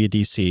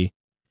WWDC,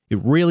 it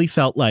really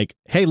felt like,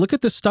 hey, look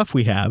at the stuff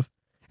we have,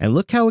 and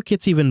look how it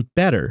gets even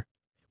better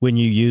when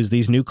you use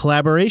these new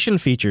collaboration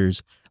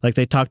features. Like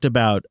they talked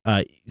about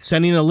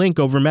sending a link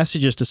over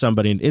messages to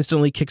somebody and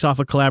instantly kicks off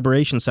a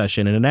collaboration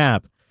session in an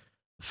app.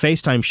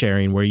 FaceTime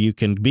sharing, where you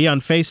can be on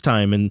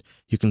FaceTime and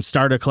you can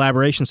start a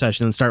collaboration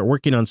session and start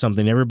working on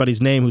something. Everybody's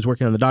name who's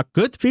working on the doc.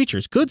 Good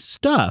features, good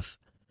stuff.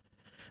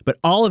 But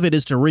all of it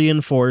is to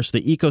reinforce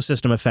the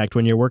ecosystem effect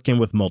when you're working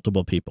with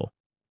multiple people.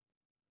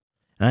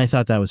 And I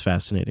thought that was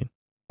fascinating.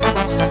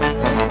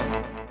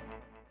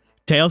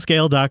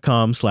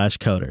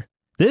 Tailscale.com/coder.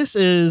 This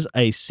is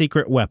a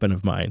secret weapon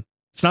of mine.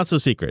 It's not so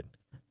secret,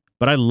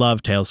 but I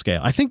love Tailscale.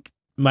 I think,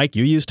 Mike,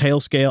 you use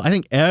Tailscale. I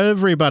think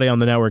everybody on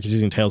the network is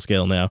using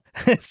Tailscale now.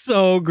 It's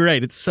so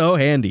great. It's so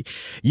handy.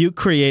 You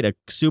create a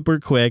super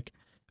quick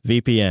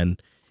VPN.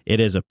 It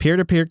is a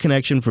peer-to-peer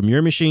connection from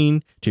your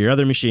machine to your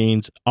other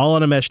machines, all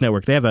on a mesh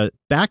network. They have a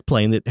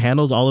backplane that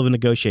handles all of the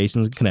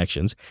negotiations and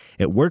connections.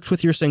 It works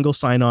with your single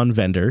sign-on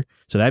vendor.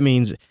 So that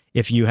means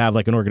if you have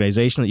like an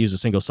organization that uses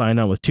a single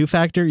sign-on with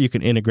two-factor, you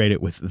can integrate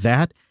it with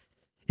that.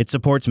 It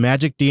supports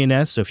Magic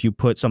DNS. So if you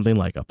put something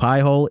like a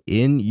Pi-hole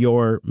in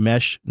your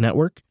mesh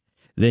network,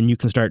 then you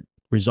can start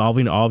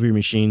resolving all of your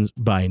machines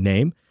by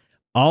name.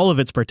 All of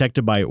it's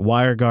protected by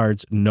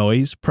WireGuard's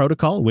noise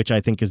protocol, which I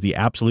think is the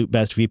absolute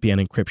best VPN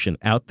encryption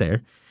out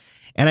there.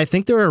 And I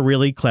think they're a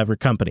really clever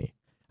company.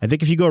 I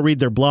think if you go read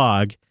their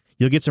blog,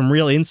 you'll get some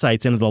real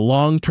insights into the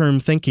long-term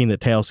thinking that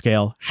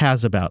Tailscale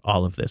has about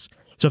all of this.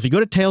 So if you go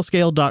to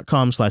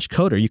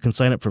tailscale.com/coder, you can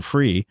sign up for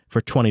free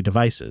for 20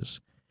 devices.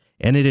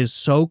 And it is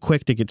so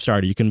quick to get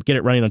started. You can get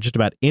it running on just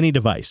about any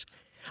device.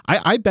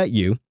 I bet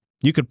you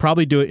could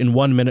probably do it in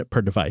 1 minute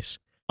per device.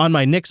 On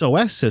my Nix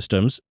OS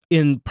systems,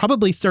 in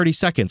probably 30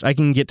 seconds, I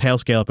can get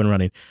Tailscale up and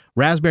running.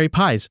 Raspberry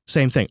Pis,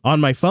 same thing. On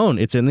my phone,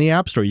 it's in the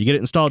App Store. You get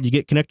it installed, you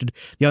get connected.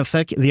 The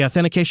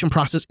authentication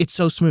process, it's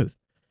so smooth.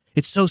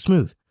 It's so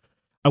smooth.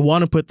 I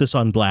want to put this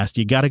on blast.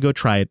 You got to go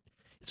try it.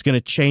 It's going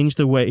to change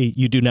the way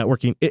you do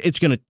networking. It's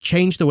going to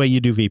change the way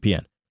you do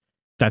VPN.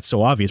 That's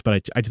so obvious,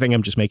 but I think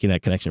I'm just making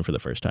that connection for the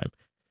first time.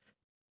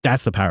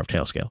 That's the power of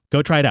Tailscale.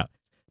 Go try it out.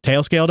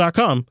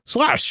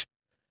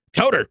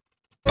 Tailscale.com/coder.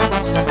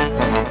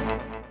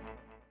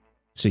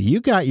 So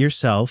you got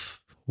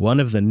yourself one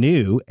of the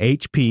new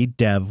HP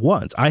Dev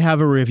 1s. I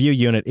have a review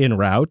unit en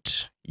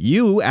route.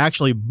 You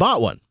actually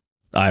bought one.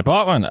 I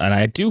bought one, and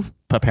I do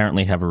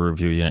apparently have a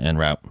review unit en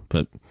route,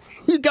 but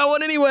you got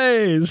one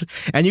anyways,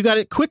 and you got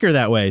it quicker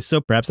that way. So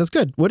perhaps that's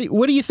good. What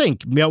do you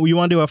think? You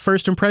want to do a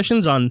first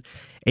impressions on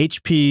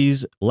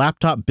HP's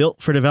laptop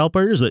built for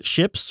developers that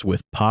ships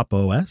with Pop!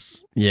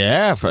 OS?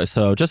 Yeah.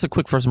 So just a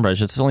quick first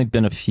impression. It's only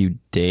been a few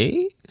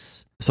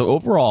days. So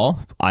overall,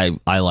 I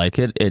like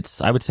it.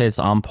 I would say it's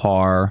on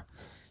par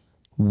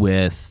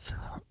with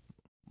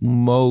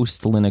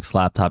most Linux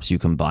laptops you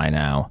can buy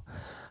now.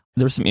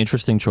 There's some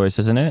interesting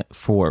choices in it.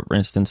 For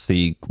instance,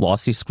 the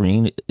glossy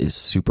screen is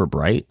super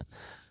bright,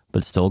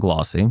 but still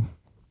glossy.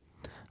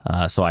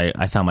 So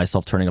I found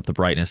myself turning up the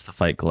brightness to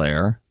fight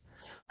glare.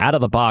 Out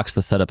of the box,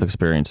 the setup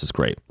experience is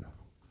great.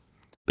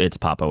 It's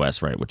Pop!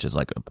 OS, right, which is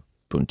like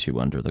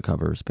Ubuntu under the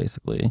covers,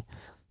 basically.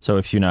 So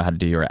if you know how to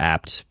do your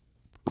apt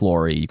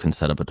glory, you can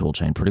set up a tool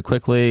chain pretty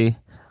quickly.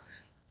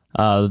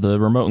 The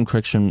remote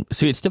encryption.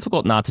 See, it's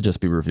difficult not to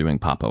just be reviewing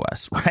Pop!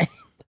 OS, right?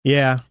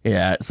 Yeah.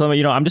 Yeah. So,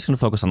 I'm just going to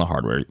focus on the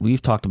hardware.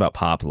 We've talked about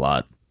Pop! A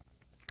lot,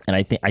 and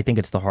I think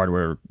it's the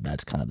hardware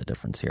that's kind of the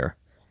difference here.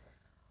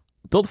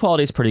 Build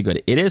quality is pretty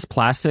good. It is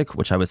plastic,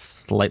 which I was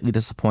slightly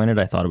disappointed.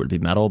 I thought it would be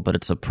metal, but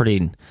it's a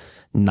pretty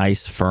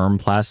nice, firm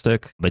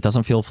plastic. It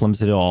doesn't feel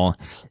flimsy at all.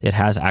 It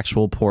has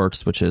actual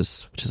ports, which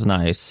is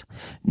nice.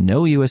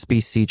 No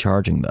USB-C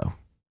charging though.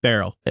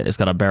 Barrel. It's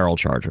got a barrel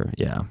charger.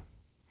 Yeah.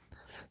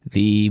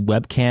 The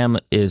webcam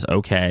is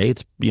okay.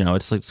 It's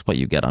it's what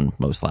you get on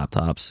most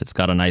laptops. It's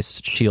got a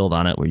nice shield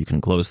on it where you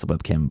can close the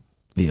webcam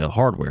via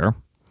hardware.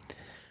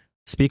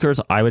 Speakers,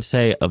 I would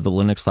say of the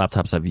Linux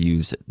laptops I've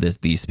used,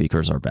 these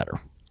speakers are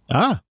better.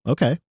 Ah,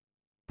 okay.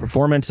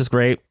 Performance is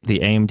great. The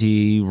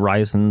AMD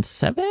Ryzen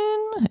 7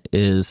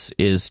 is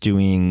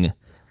doing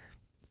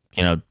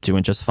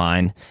just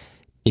fine.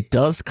 It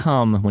does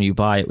come when you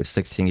buy it with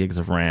 16 gigs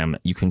of RAM.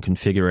 You can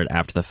configure it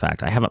after the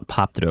fact. I haven't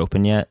popped it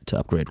open yet to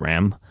upgrade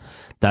RAM.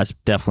 That's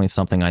definitely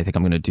something I think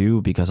I'm going to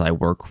do because I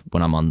work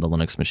when I'm on the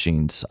Linux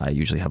machines. I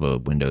usually have a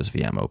Windows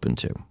VM open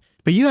too.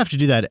 But you have to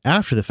do that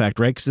after the fact,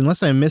 right? Because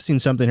unless I'm missing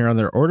something here on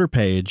their order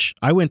page,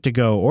 I went to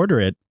go order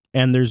it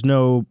and there's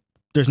no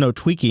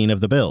tweaking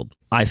of the build.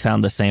 I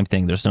found the same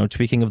thing. There's no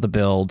tweaking of the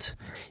build.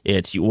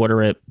 It's you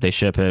order it, they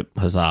ship it,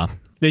 huzzah.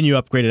 Then you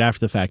upgrade it after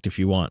the fact if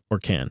you want or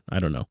can. I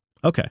don't know.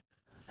 Okay.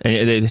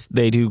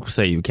 They do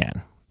say you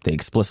can. They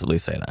explicitly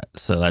say that.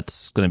 So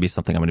that's going to be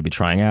something I'm going to be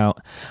trying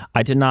out.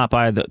 I did not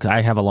buy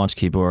I have a launch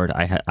keyboard.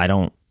 I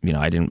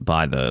didn't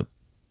buy the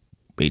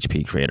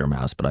HP Creator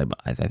mouse, but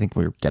I think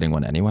we're getting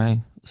one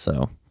anyway.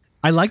 So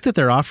I like that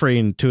they're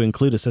offering to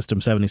include a System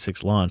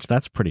 76 launch.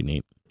 That's pretty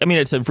neat. I mean,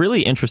 it's a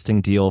really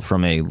interesting deal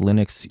from a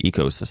Linux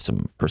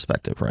ecosystem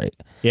perspective, right?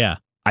 Yeah.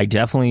 I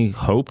definitely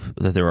hope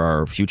that there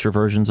are future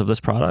versions of this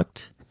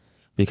product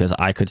because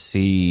I could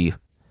see,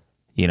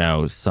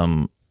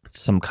 some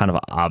kind of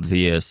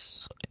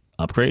obvious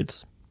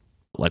upgrades,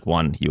 like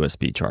one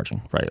USB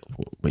charging, right?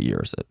 What year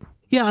is it?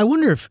 Yeah, I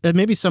wonder if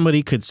maybe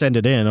somebody could send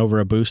it in over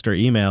a booster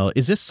email.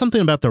 Is this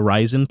something about the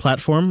Ryzen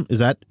platform? Is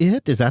that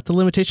it? Is that the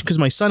limitation? Because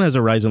my son has a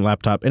Ryzen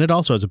laptop and it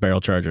also has a barrel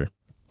charger.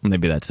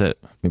 Maybe that's it.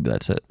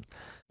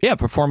 Yeah,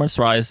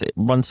 performance-wise, it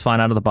runs fine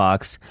out of the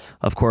box.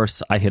 Of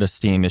course, I hit a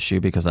Steam issue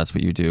because that's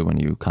what you do when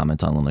you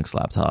comment on Linux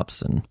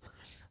laptops. And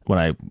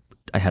when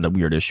I had a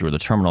weird issue where the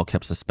terminal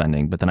kept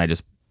suspending, but then I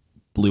just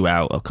blew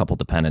out a couple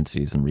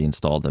dependencies and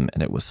reinstalled them,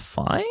 and it was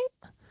fine.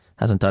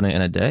 Hasn't done it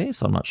in a day,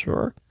 so I'm not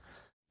sure.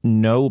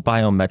 No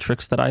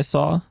biometrics that I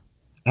saw.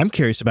 I'm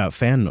curious about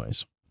fan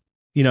noise.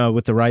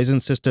 With the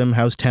Ryzen system,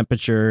 how's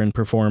temperature and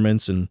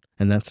performance and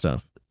that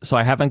stuff? So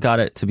I haven't got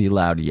it to be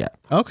loud yet.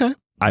 Okay.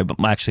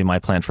 My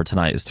plan for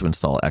tonight is to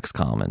install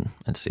XCOM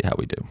and see how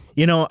we do.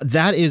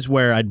 That is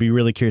where I'd be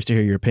really curious to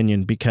hear your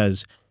opinion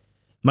because,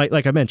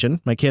 like I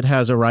mentioned, my kid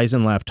has a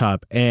Ryzen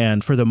laptop,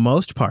 and for the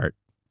most part,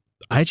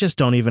 I just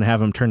don't even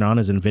have him turned on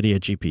as NVIDIA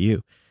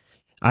GPU.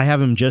 I have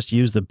him just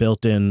use the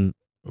built-in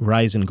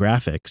Ryzen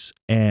graphics,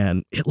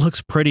 and it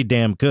looks pretty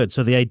damn good.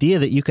 So the idea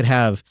that you could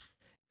have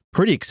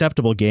pretty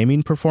acceptable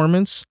gaming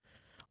performance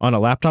on a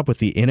laptop with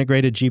the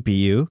integrated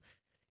GPU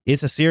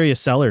is a serious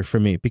seller for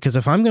me because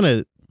if I'm going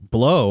to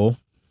blow,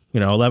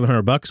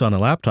 $1,100 on a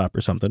laptop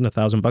or something,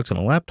 $1,000 on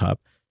a laptop,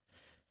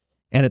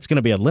 and it's going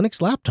to be a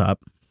Linux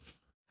laptop,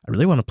 I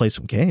really want to play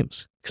some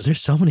games because there's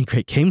so many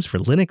great games for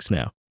Linux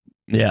now.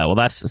 Yeah, well,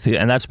 that's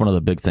one of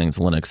the big things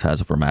Linux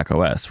has over Mac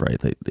OS, right?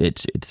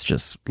 It's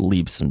just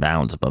leaps and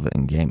bounds above it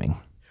in gaming.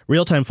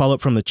 Real-time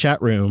follow-up from the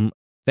chat room.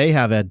 They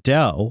have a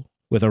Dell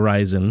with a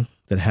Ryzen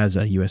that has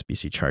a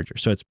USB-C charger,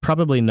 so it's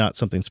probably not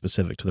something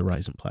specific to the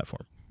Ryzen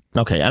platform.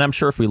 Okay, and I'm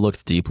sure if we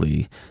looked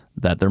deeply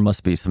that there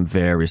must be some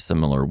very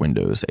similar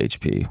Windows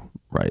HP,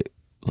 right?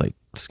 Like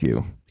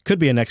SKU. Could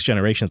be a next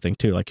generation thing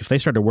too. Like if they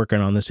started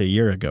working on this a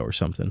year ago or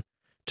something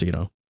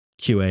to,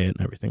 QA it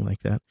and everything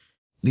like that.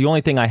 The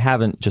only thing I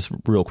haven't just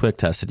real quick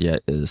tested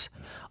yet is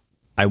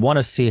I want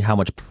to see how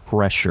much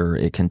pressure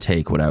it can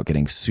take without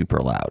getting super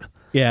loud.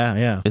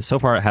 Yeah. So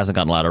far it hasn't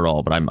gotten loud at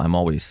all, but I'm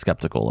always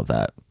skeptical of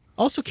that.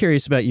 Also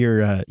curious about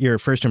your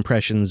first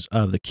impressions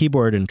of the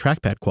keyboard and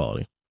trackpad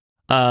quality.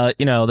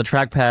 The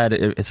trackpad,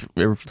 it's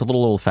a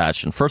little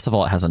old-fashioned. First of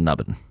all, it has a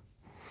nubbin.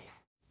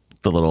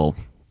 The little,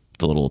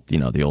 the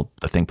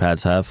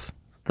ThinkPads have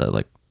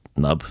the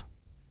nub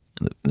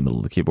in the middle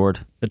of the keyboard.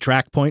 The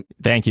track point.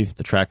 Thank you.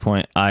 The track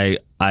point. I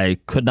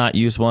could not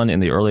use one in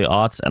the early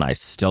aughts, and I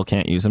still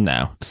can't use them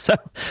now. So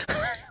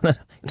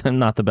I'm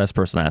not the best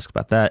person to ask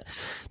about that.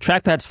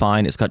 Trackpad's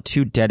fine. It's got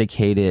 2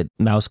 dedicated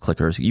mouse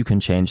clickers. You can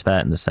change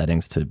that in the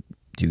settings to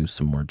do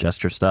some more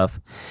gesture stuff.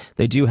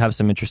 They do have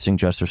some interesting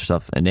gesture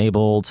stuff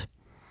enabled.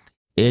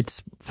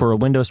 It's for a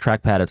Windows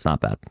trackpad, it's not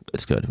bad.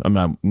 It's good. I'm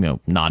not,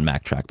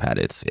 non-Mac trackpad.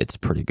 It's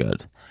pretty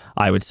good.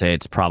 I would say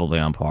it's probably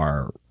on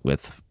par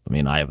with.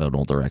 I have an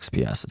older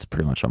XPS. It's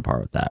pretty much on par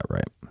with that,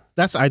 right?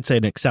 That's, I'd say,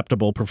 an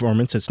acceptable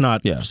performance. It's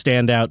not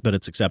standout, but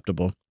it's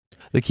acceptable.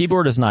 The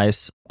keyboard is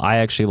nice. I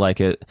actually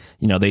like it.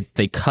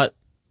 They cut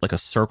like a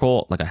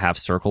circle, like a half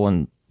circle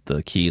in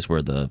the keys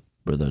where the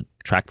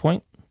track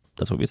point.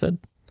 That's what we said.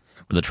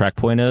 Where the track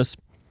point is,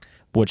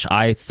 which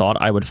I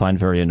thought I would find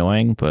very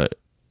annoying, but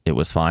it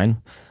was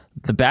fine.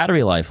 The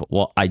battery life,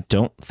 well, I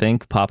don't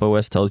think Pop!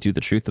 OS tells you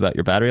the truth about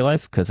your battery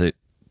life because it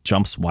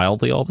jumps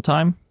wildly all the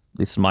time. at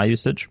least in my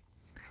usage.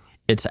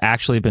 It's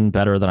actually been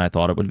better than I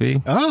thought it would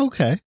be. Oh,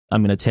 okay.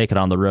 I'm going to take it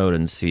on the road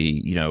and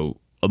see,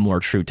 a more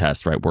true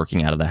test, right?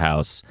 Working out of the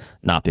house,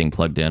 not being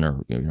plugged in, or,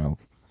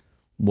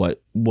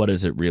 what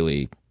is it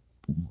really?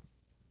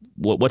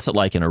 What's it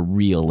like in a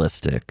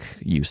realistic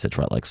usage,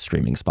 right? Like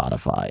streaming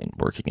Spotify and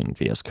working in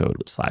VS Code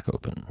with Slack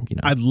open,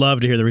 I'd love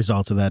to hear the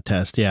results of that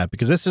test. Yeah,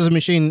 because this is a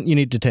machine you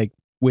need to take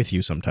with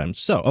you sometimes.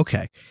 So,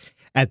 okay.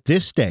 At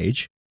this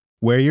stage,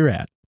 where you're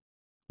at,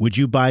 would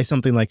you buy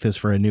something like this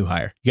for a new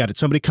hire? You got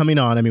somebody coming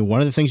on. I mean,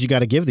 one of the things you got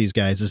to give these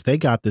guys is they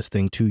got this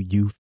thing to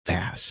you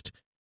fast.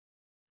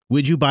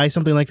 Would you buy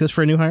something like this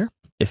for a new hire?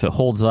 If it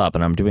holds up,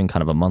 and I'm doing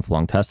kind of a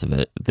month-long test of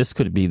it, this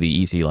could be the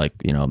easy,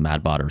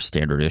 Madbot or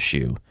standard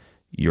issue.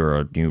 You're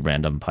a new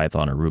random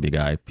Python or Ruby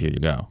guy. Here you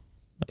go.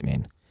 I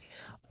mean,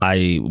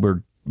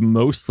 we're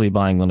mostly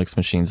buying Linux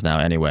machines now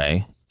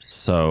anyway.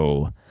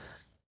 So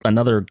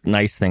another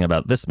nice thing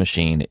about this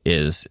machine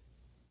is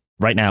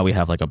right now we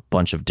have like a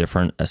bunch of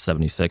different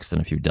S76 and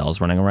a few Dells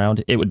running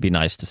around. It would be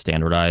nice to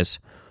standardize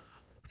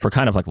for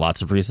kind of like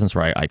lots of reasons,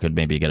 right? I could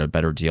maybe get a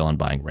better deal on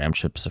buying RAM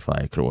chips if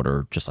I could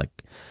order just like...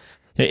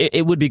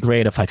 It would be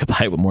great if I could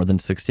buy it with more than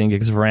 16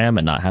 gigs of RAM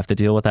and not have to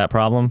deal with that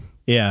problem.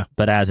 Yeah.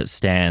 But as it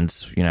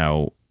stands,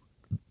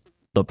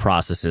 the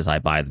process is I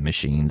buy the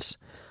machines.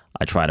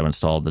 I try to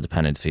install the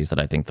dependencies that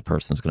I think the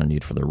person's going to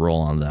need for their role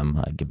on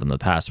them. I give them the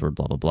password,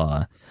 blah, blah,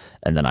 blah.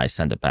 And then I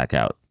send it back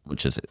out,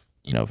 which is,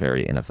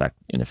 very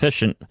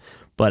inefficient.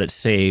 But it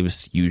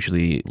saves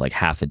usually like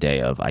half a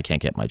day of I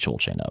can't get my tool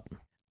chain up.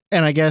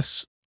 And I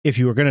guess if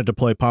you were going to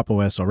deploy Pop!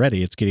 OS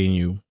already, it's getting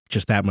you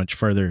just that much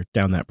further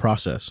down that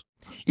process.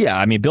 Yeah,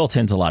 I mean,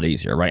 built-in's a lot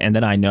easier, right? And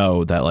then I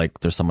know that like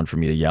there's someone for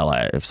me to yell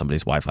at if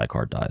somebody's Wi-Fi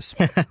card dies.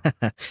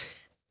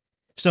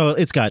 So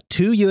it's got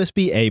 2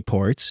 USB-A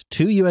ports,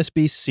 2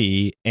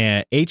 USB-C,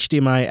 and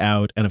HDMI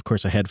out, and of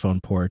course a headphone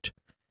port,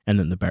 and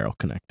then the barrel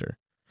connector.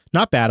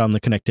 Not bad on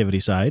the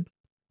connectivity side.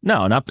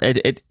 No, not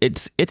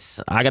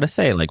it's I gotta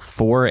say, like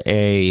for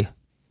a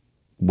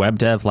web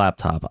dev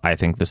laptop, I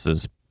think this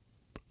is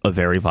a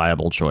very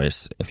viable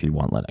choice if you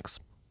want Linux.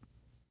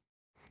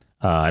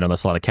 I know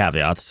there's a lot of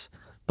caveats,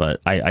 but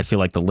I feel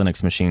like the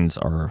Linux machines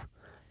are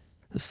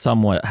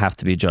somewhat have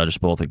to be judged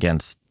both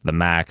against the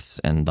Macs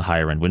and the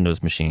higher end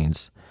Windows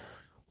machines.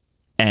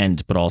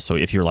 But also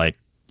if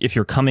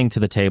you're coming to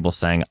the table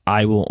saying,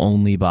 I will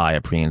only buy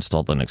a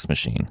pre-installed Linux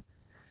machine,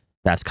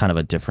 that's kind of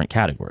a different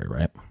category,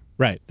 right?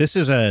 Right. This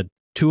is a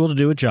tool to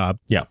do a job.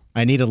 Yeah.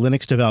 I need a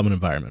Linux development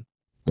environment.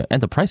 Yeah,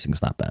 and the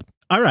pricing's not bad.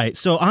 All right.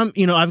 So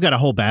I've got a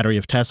whole battery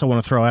of tests I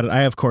want to throw at it.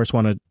 I, of course,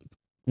 want to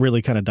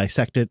really kind of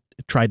dissect it,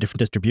 try different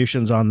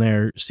distributions on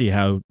there, see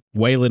how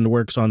Wayland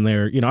works on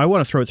there. I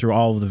want to throw it through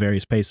all of the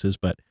various paces,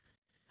 but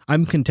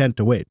I'm content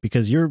to wait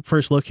because your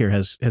first look here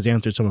has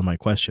answered some of my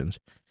questions.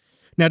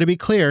 Now, to be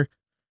clear,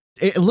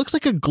 it looks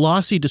like a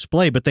glossy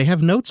display, but they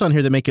have notes on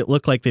here that make it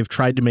look like they've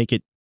tried to make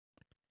it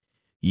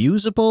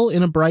usable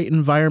in a bright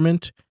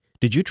environment.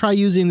 Did you try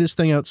using this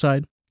thing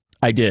outside?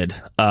 I did.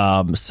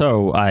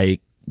 So I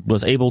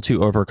was able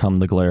to overcome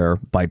the glare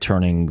by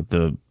turning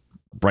the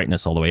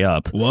brightness all the way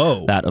up.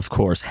 Whoa. That, of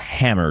course,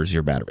 hammers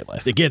your battery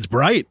life. It gets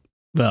bright,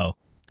 though.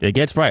 It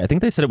gets bright. I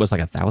think they said it was like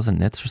 1,000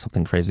 nits or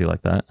something crazy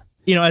like that.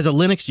 As a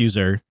Linux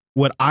user,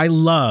 what I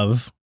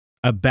love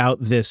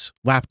about this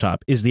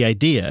laptop is the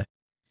idea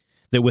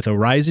that with a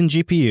Ryzen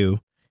GPU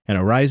and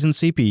a Ryzen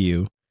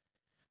CPU,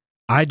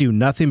 I do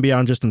nothing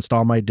beyond just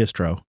install my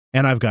distro.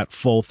 And I've got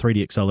full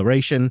 3D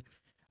acceleration.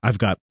 I've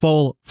got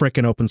full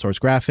frickin' open source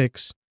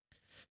graphics.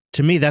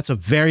 To me, that's a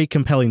very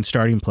compelling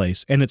starting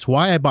place. And it's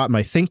why I bought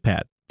my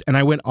ThinkPad. And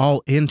I went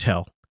all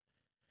Intel.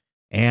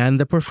 And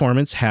the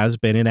performance has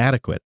been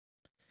inadequate.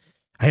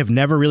 I have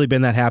never really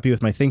been that happy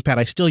with my ThinkPad.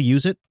 I still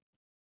use it.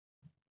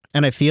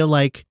 And I feel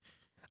like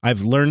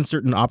I've learned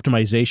certain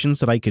optimizations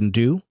that I can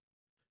do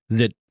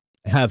that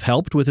have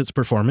helped with its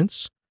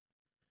performance.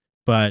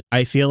 But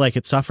I feel like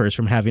it suffers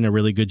from having a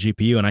really good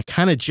GPU. And I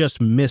kind of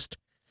just missed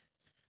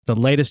the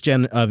latest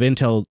gen of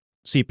Intel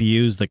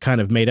CPUs that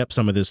kind of made up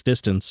some of this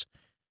distance.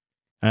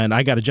 And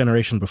I got a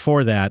generation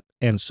before that.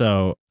 And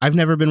so I've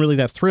never been really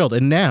that thrilled.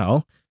 And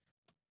now,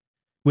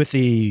 with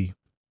the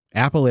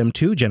Apple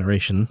M2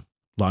 generation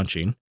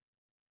launching,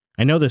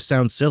 I know this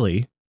sounds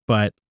silly,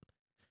 but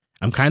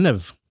I'm kind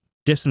of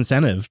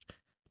disincentivized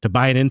to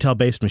buy an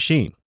Intel-based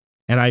machine.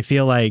 And I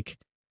feel like,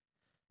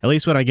 at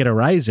least when I get a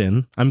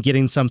Ryzen, I'm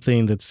getting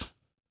something that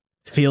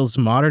feels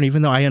modern,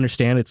 even though I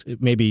understand it's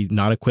maybe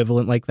not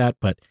equivalent like that.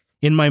 But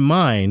in my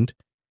mind,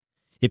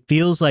 it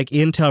feels like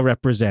Intel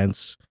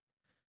represents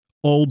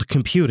old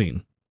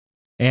computing,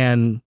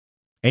 and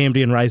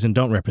AMD and Ryzen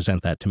don't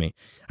represent that to me.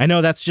 I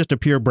know that's just a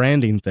pure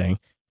branding thing,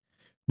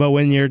 but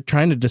when you're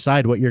trying to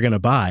decide what you're going to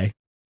buy,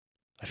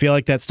 I feel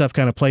like that stuff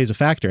kind of plays a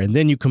factor. And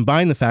then you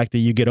combine the fact that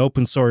you get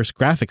open source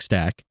graphic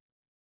stack.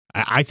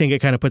 I think it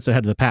kind of puts it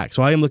ahead of the pack.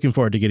 So I am looking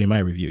forward to getting my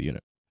review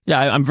unit. Yeah,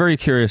 I'm very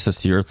curious as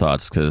to your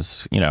thoughts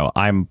because,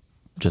 I'm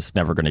just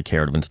never going to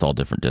care to install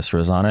different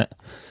distros on it.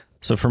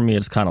 So for me,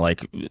 it's kind of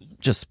like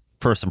just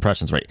first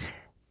impressions, right?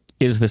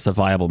 is this a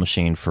viable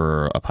machine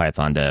for a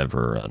Python dev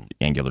or an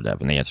Angular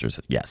dev? And the answer is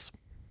yes.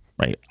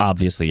 Right.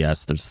 Obviously,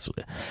 yes.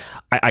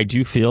 I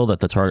do feel that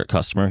the target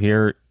customer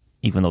here,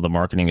 even though the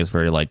marketing is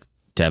very like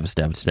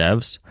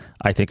devs,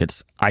 I think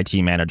it's IT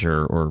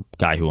manager or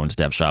guy who owns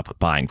dev shop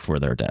buying for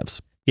their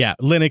devs. Yeah,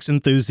 Linux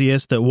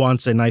enthusiast that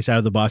wants a nice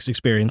out-of-the-box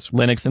experience.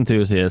 Linux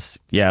enthusiasts.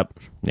 Yep.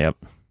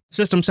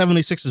 System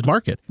 76's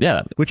market.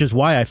 Yeah. Which is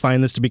why I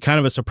find this to be kind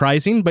of a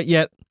surprising, but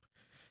yet,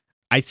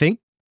 I think,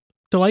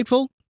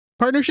 delightful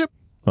partnership.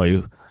 Oh,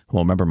 you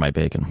will remember my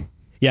bacon.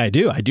 Yeah, I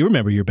do. I do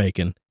remember your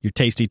bacon. Your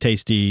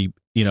tasty,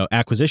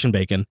 acquisition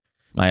bacon.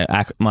 My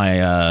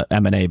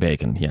M&A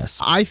bacon, yes.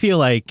 I feel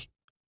like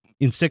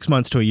in 6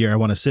 months to a year, I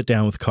want to sit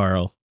down with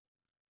Carl,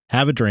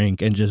 have a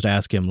drink, and just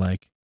ask him,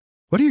 like,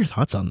 what are your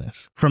thoughts on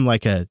this? From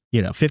like a,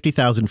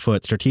 50,000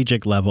 foot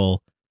strategic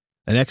level,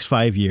 the next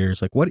 5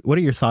 years, like what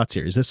are your thoughts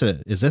here? Is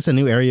this a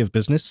new area of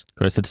business?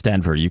 Chris, at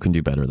Stanford, you can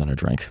do better than a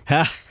drink.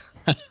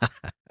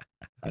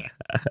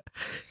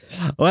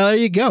 Well, there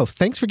you go.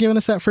 Thanks for giving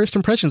us that first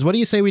impressions. What do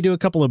you say we do a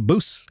couple of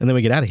boosts and then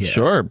we get out of here?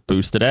 Sure,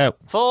 boost it out.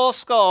 4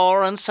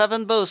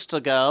 boosts to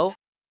go.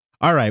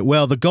 All right.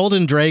 Well, the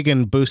Golden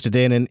Dragon boosted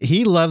in, and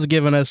he loves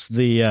giving us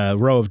the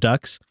row of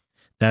ducks.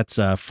 That's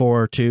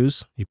 4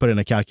 2s. He put in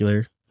a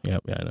calculator.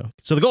 Yep, yeah, I know.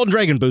 So the Golden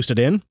Dragon boosted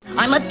in.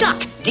 I'm a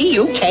duck,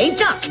 D-U-K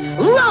duck,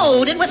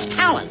 loaded with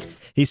talent.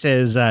 He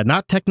says,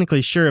 not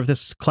technically sure if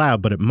this is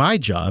cloud, but at my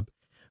job,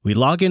 we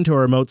log into a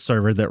remote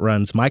server that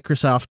runs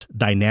Microsoft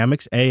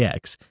Dynamics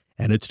AX,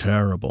 and it's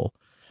terrible.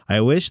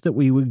 I wish that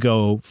we would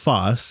go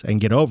FOSS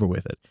and get over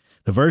with it.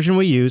 The version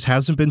we use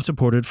hasn't been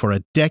supported for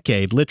a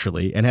decade,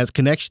 literally, and has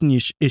connection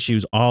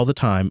issues all the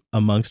time,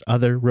 amongst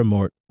other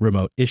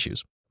remote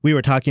issues. We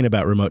were talking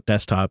about remote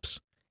desktops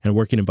and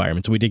working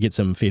environments. We did get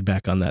some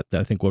feedback on that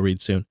I think we'll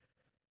read soon.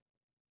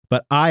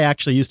 But I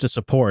actually used to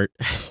support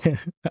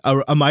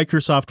a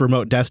Microsoft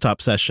remote desktop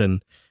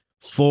session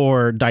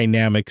for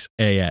Dynamics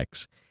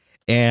AX.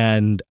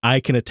 And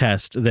I can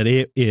attest that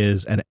it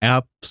is an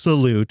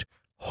absolute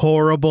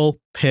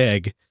horrible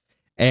pig.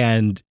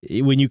 And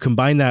when you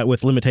combine that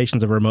with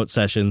limitations of remote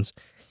sessions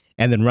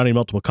and then running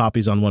multiple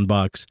copies on one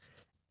box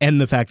and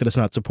the fact that it's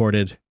not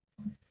supported,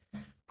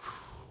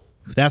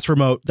 that's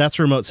remote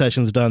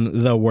sessions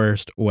done the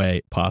worst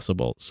way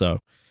possible. So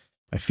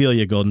I feel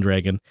you, Golden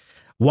Dragon.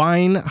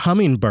 Wine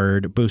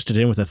Hummingbird boosted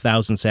in with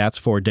 1,000 sats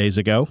 4 days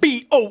ago.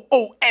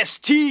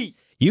 BOOST!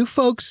 You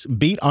folks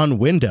beat on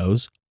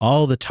Windows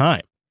all the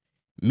time.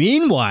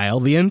 Meanwhile,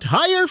 the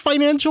entire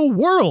financial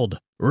world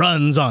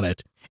runs on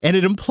it, and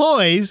it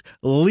employs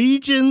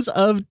legions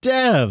of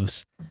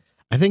devs.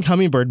 I think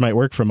Hummingbird might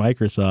work for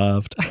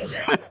Microsoft.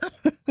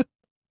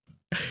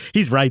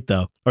 He's right,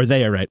 though, or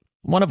they are right.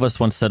 One of us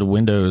once said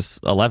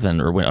Windows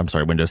 11, or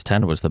Windows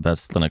 10 was the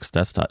best Linux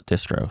desktop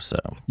distro. So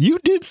you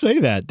did say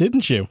that,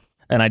 didn't you?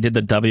 And I did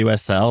the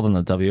WSL and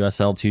the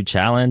WSL2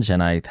 challenge,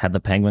 and I had the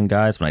Penguin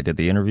guys when I did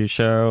the interview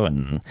show,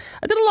 and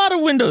I did a lot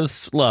of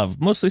Windows love,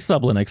 mostly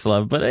sub-Linux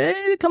love, but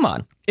come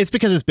on. It's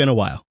because it's been a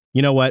while.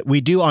 You know what? We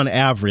do, on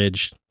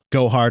average,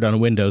 go hard on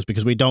Windows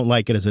because we don't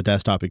like it as a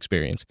desktop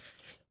experience.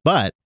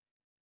 But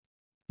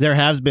there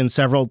has been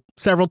several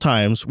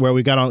times where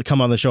we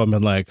come on the show and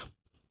been like,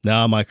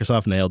 no,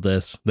 Microsoft nailed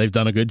this. They've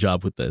done a good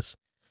job with this.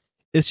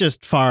 It's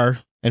just far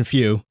and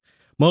few,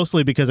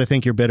 mostly because I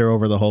think you're bitter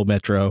over the whole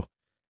Metro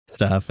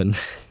stuff and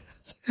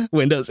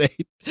Windows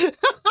 8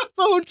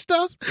 phone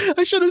stuff.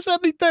 I shouldn't have said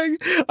anything.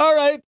 All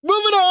right,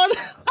 moving on.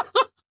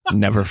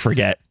 Never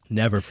forget.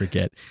 Never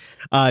forget.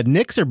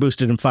 Nixer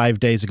boosted him 5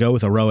 days ago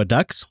with a row of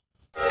ducks.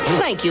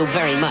 Thank you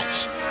very much.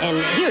 And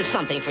here's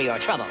something for your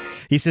trouble.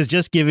 He says,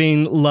 just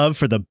giving love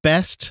for the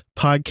best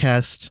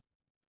podcast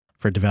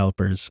for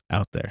developers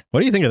out there. What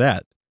do you think of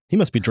that? He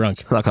must be drunk.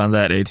 Suck on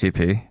that,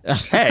 ATP.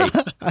 Hey.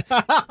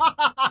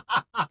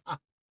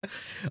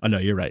 Oh, no,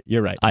 you're right.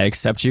 You're right. I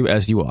accept you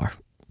as you are.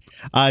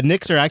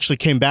 Nixer actually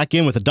came back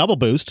in with a double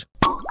boost.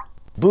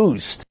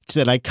 Boost. He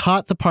said, I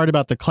caught the part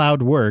about the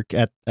cloud work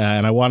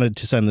and I wanted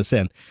to send this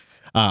in.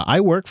 I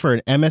work for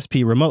an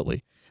MSP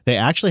remotely. They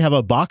actually have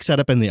a box set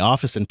up in the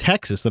office in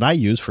Texas that I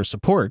use for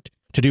support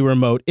to do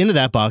remote into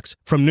that box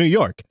from New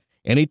York.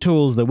 Any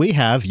tools that we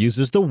have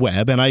uses the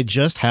web, and I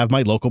just have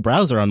my local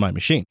browser on my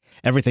machine.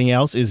 Everything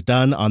else is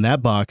done on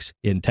that box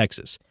in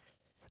Texas.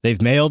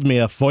 They've mailed me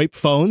a VoIP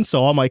phone,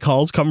 so all my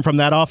calls come from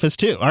that office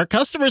too. Our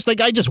customers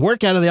think I just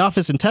work out of the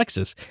office in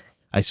Texas.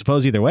 I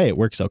suppose either way, it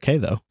works okay,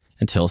 though.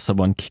 Until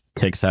someone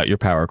kicks out your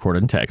power cord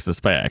in Texas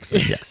by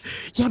accident,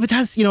 yes. Yeah, but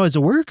that's, as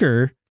a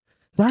worker,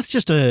 that's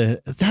just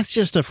a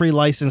free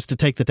license to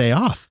take the day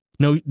off.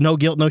 No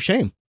guilt, no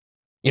shame.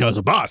 As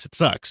a boss, it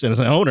sucks. And as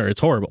an owner, it's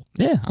horrible.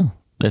 Yeah.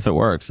 If it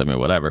works,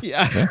 whatever.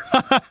 Yeah.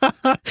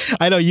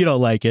 I know you don't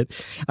like it.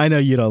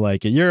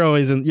 You're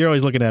always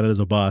looking at it as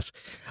a boss.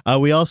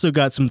 We also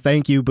got some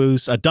thank you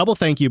boosts, a double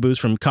thank you boost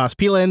from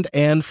Cospeland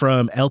and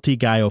from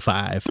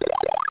LTGuy05.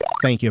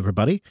 Thank you,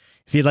 everybody.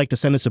 If you'd like to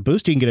send us a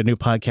boost, you can get a new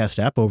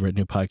podcast app over at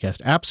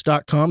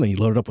newpodcastapps.com, and you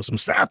load it up with some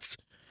sats.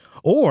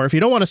 Or if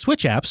you don't want to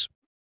switch apps,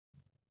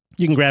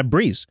 you can grab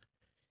Breeze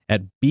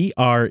at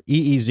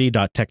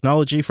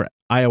breez.technology for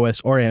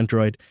iOS or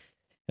Android,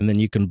 and then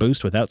you can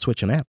boost without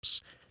switching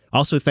apps.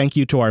 Also, thank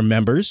you to our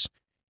members.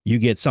 You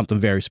get something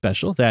very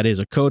special. That is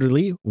a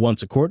Coderly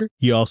once a quarter.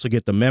 You also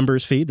get the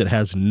members feed that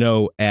has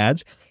no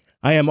ads.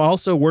 I am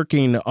also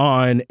working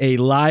on a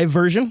live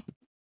version,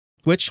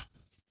 which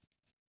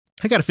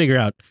I got to figure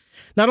out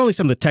not only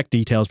some of the tech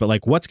details, but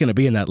like what's going to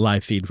be in that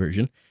live feed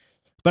version.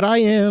 But I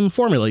am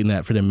formulating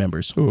that for them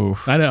members. Ooh.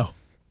 I know.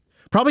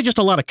 Probably just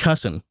a lot of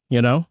cussing,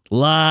 you know? A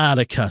lot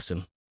of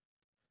cussing.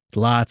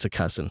 Lots of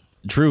cussing.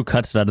 Drew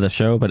cuts it out of the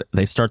show, but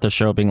they start the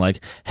show being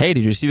like, hey,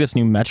 did you see this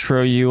new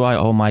Metro UI?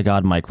 Oh my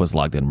God, Mike was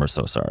logged in. We're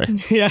so sorry.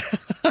 Yeah.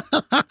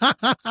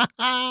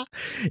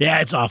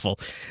 Yeah, it's awful.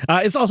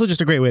 It's also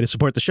just a great way to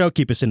support the show,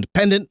 keep us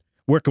independent,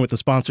 working with the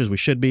sponsors we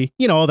should be,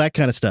 you know, all that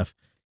kind of stuff.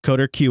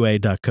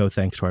 CoderQA.co.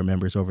 Thanks to our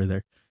members over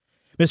there.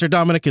 Mr.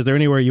 Dominic, is there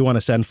anywhere you want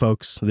to send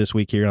folks this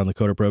week here on the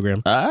Coder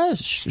program?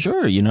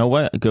 Sure. You know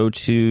what? Go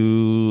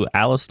to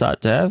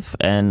alice.dev,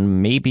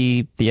 and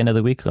maybe the end of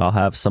the week I'll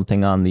have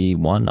something on the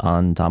one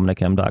on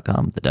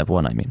dominicm.com, the dev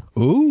one, I mean.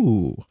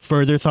 Ooh,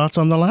 further thoughts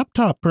on the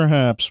laptop,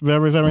 perhaps.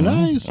 Very, very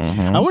nice.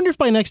 Mm-hmm. I wonder if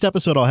by next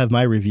episode I'll have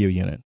my review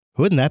unit.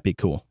 Wouldn't that be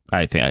cool?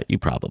 I think you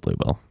probably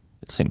will.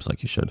 It seems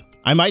like you should.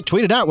 I might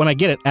tweet it out when I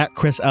get it, at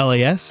Chris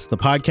LAS. The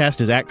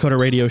podcast is at Coder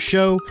Radio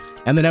Show,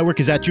 and the network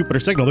is at Jupiter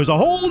Signal. There's a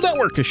whole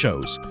network of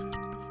shows.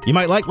 You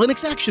might like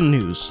Linux Action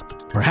News.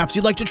 Perhaps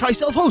you'd like to try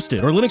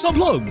Self-Hosted or Linux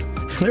Unplugged.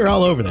 They're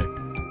all over there.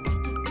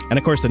 And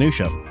of course, the new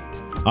show,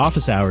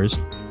 Office Hours,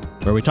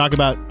 where we talk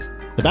about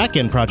the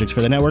back-end projects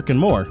for the network and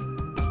more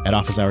at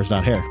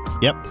officehours.hair.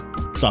 Yep,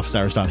 it's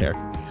officehours.hair.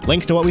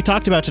 Links to what we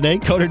talked about today,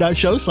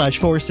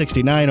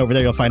 coder.show/469. Over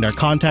there, you'll find our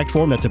contact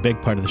form. That's a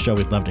big part of the show.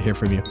 We'd love to hear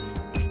from you.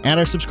 And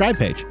our subscribe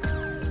page.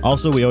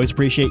 Also, we always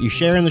appreciate you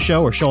sharing the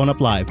show or showing up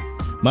live.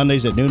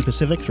 Mondays at noon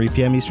Pacific, 3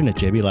 p.m. Eastern at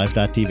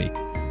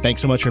jblive.tv.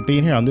 Thanks so much for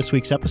being here on this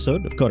week's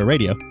episode of Coder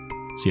Radio.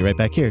 See you right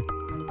back here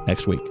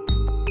next week.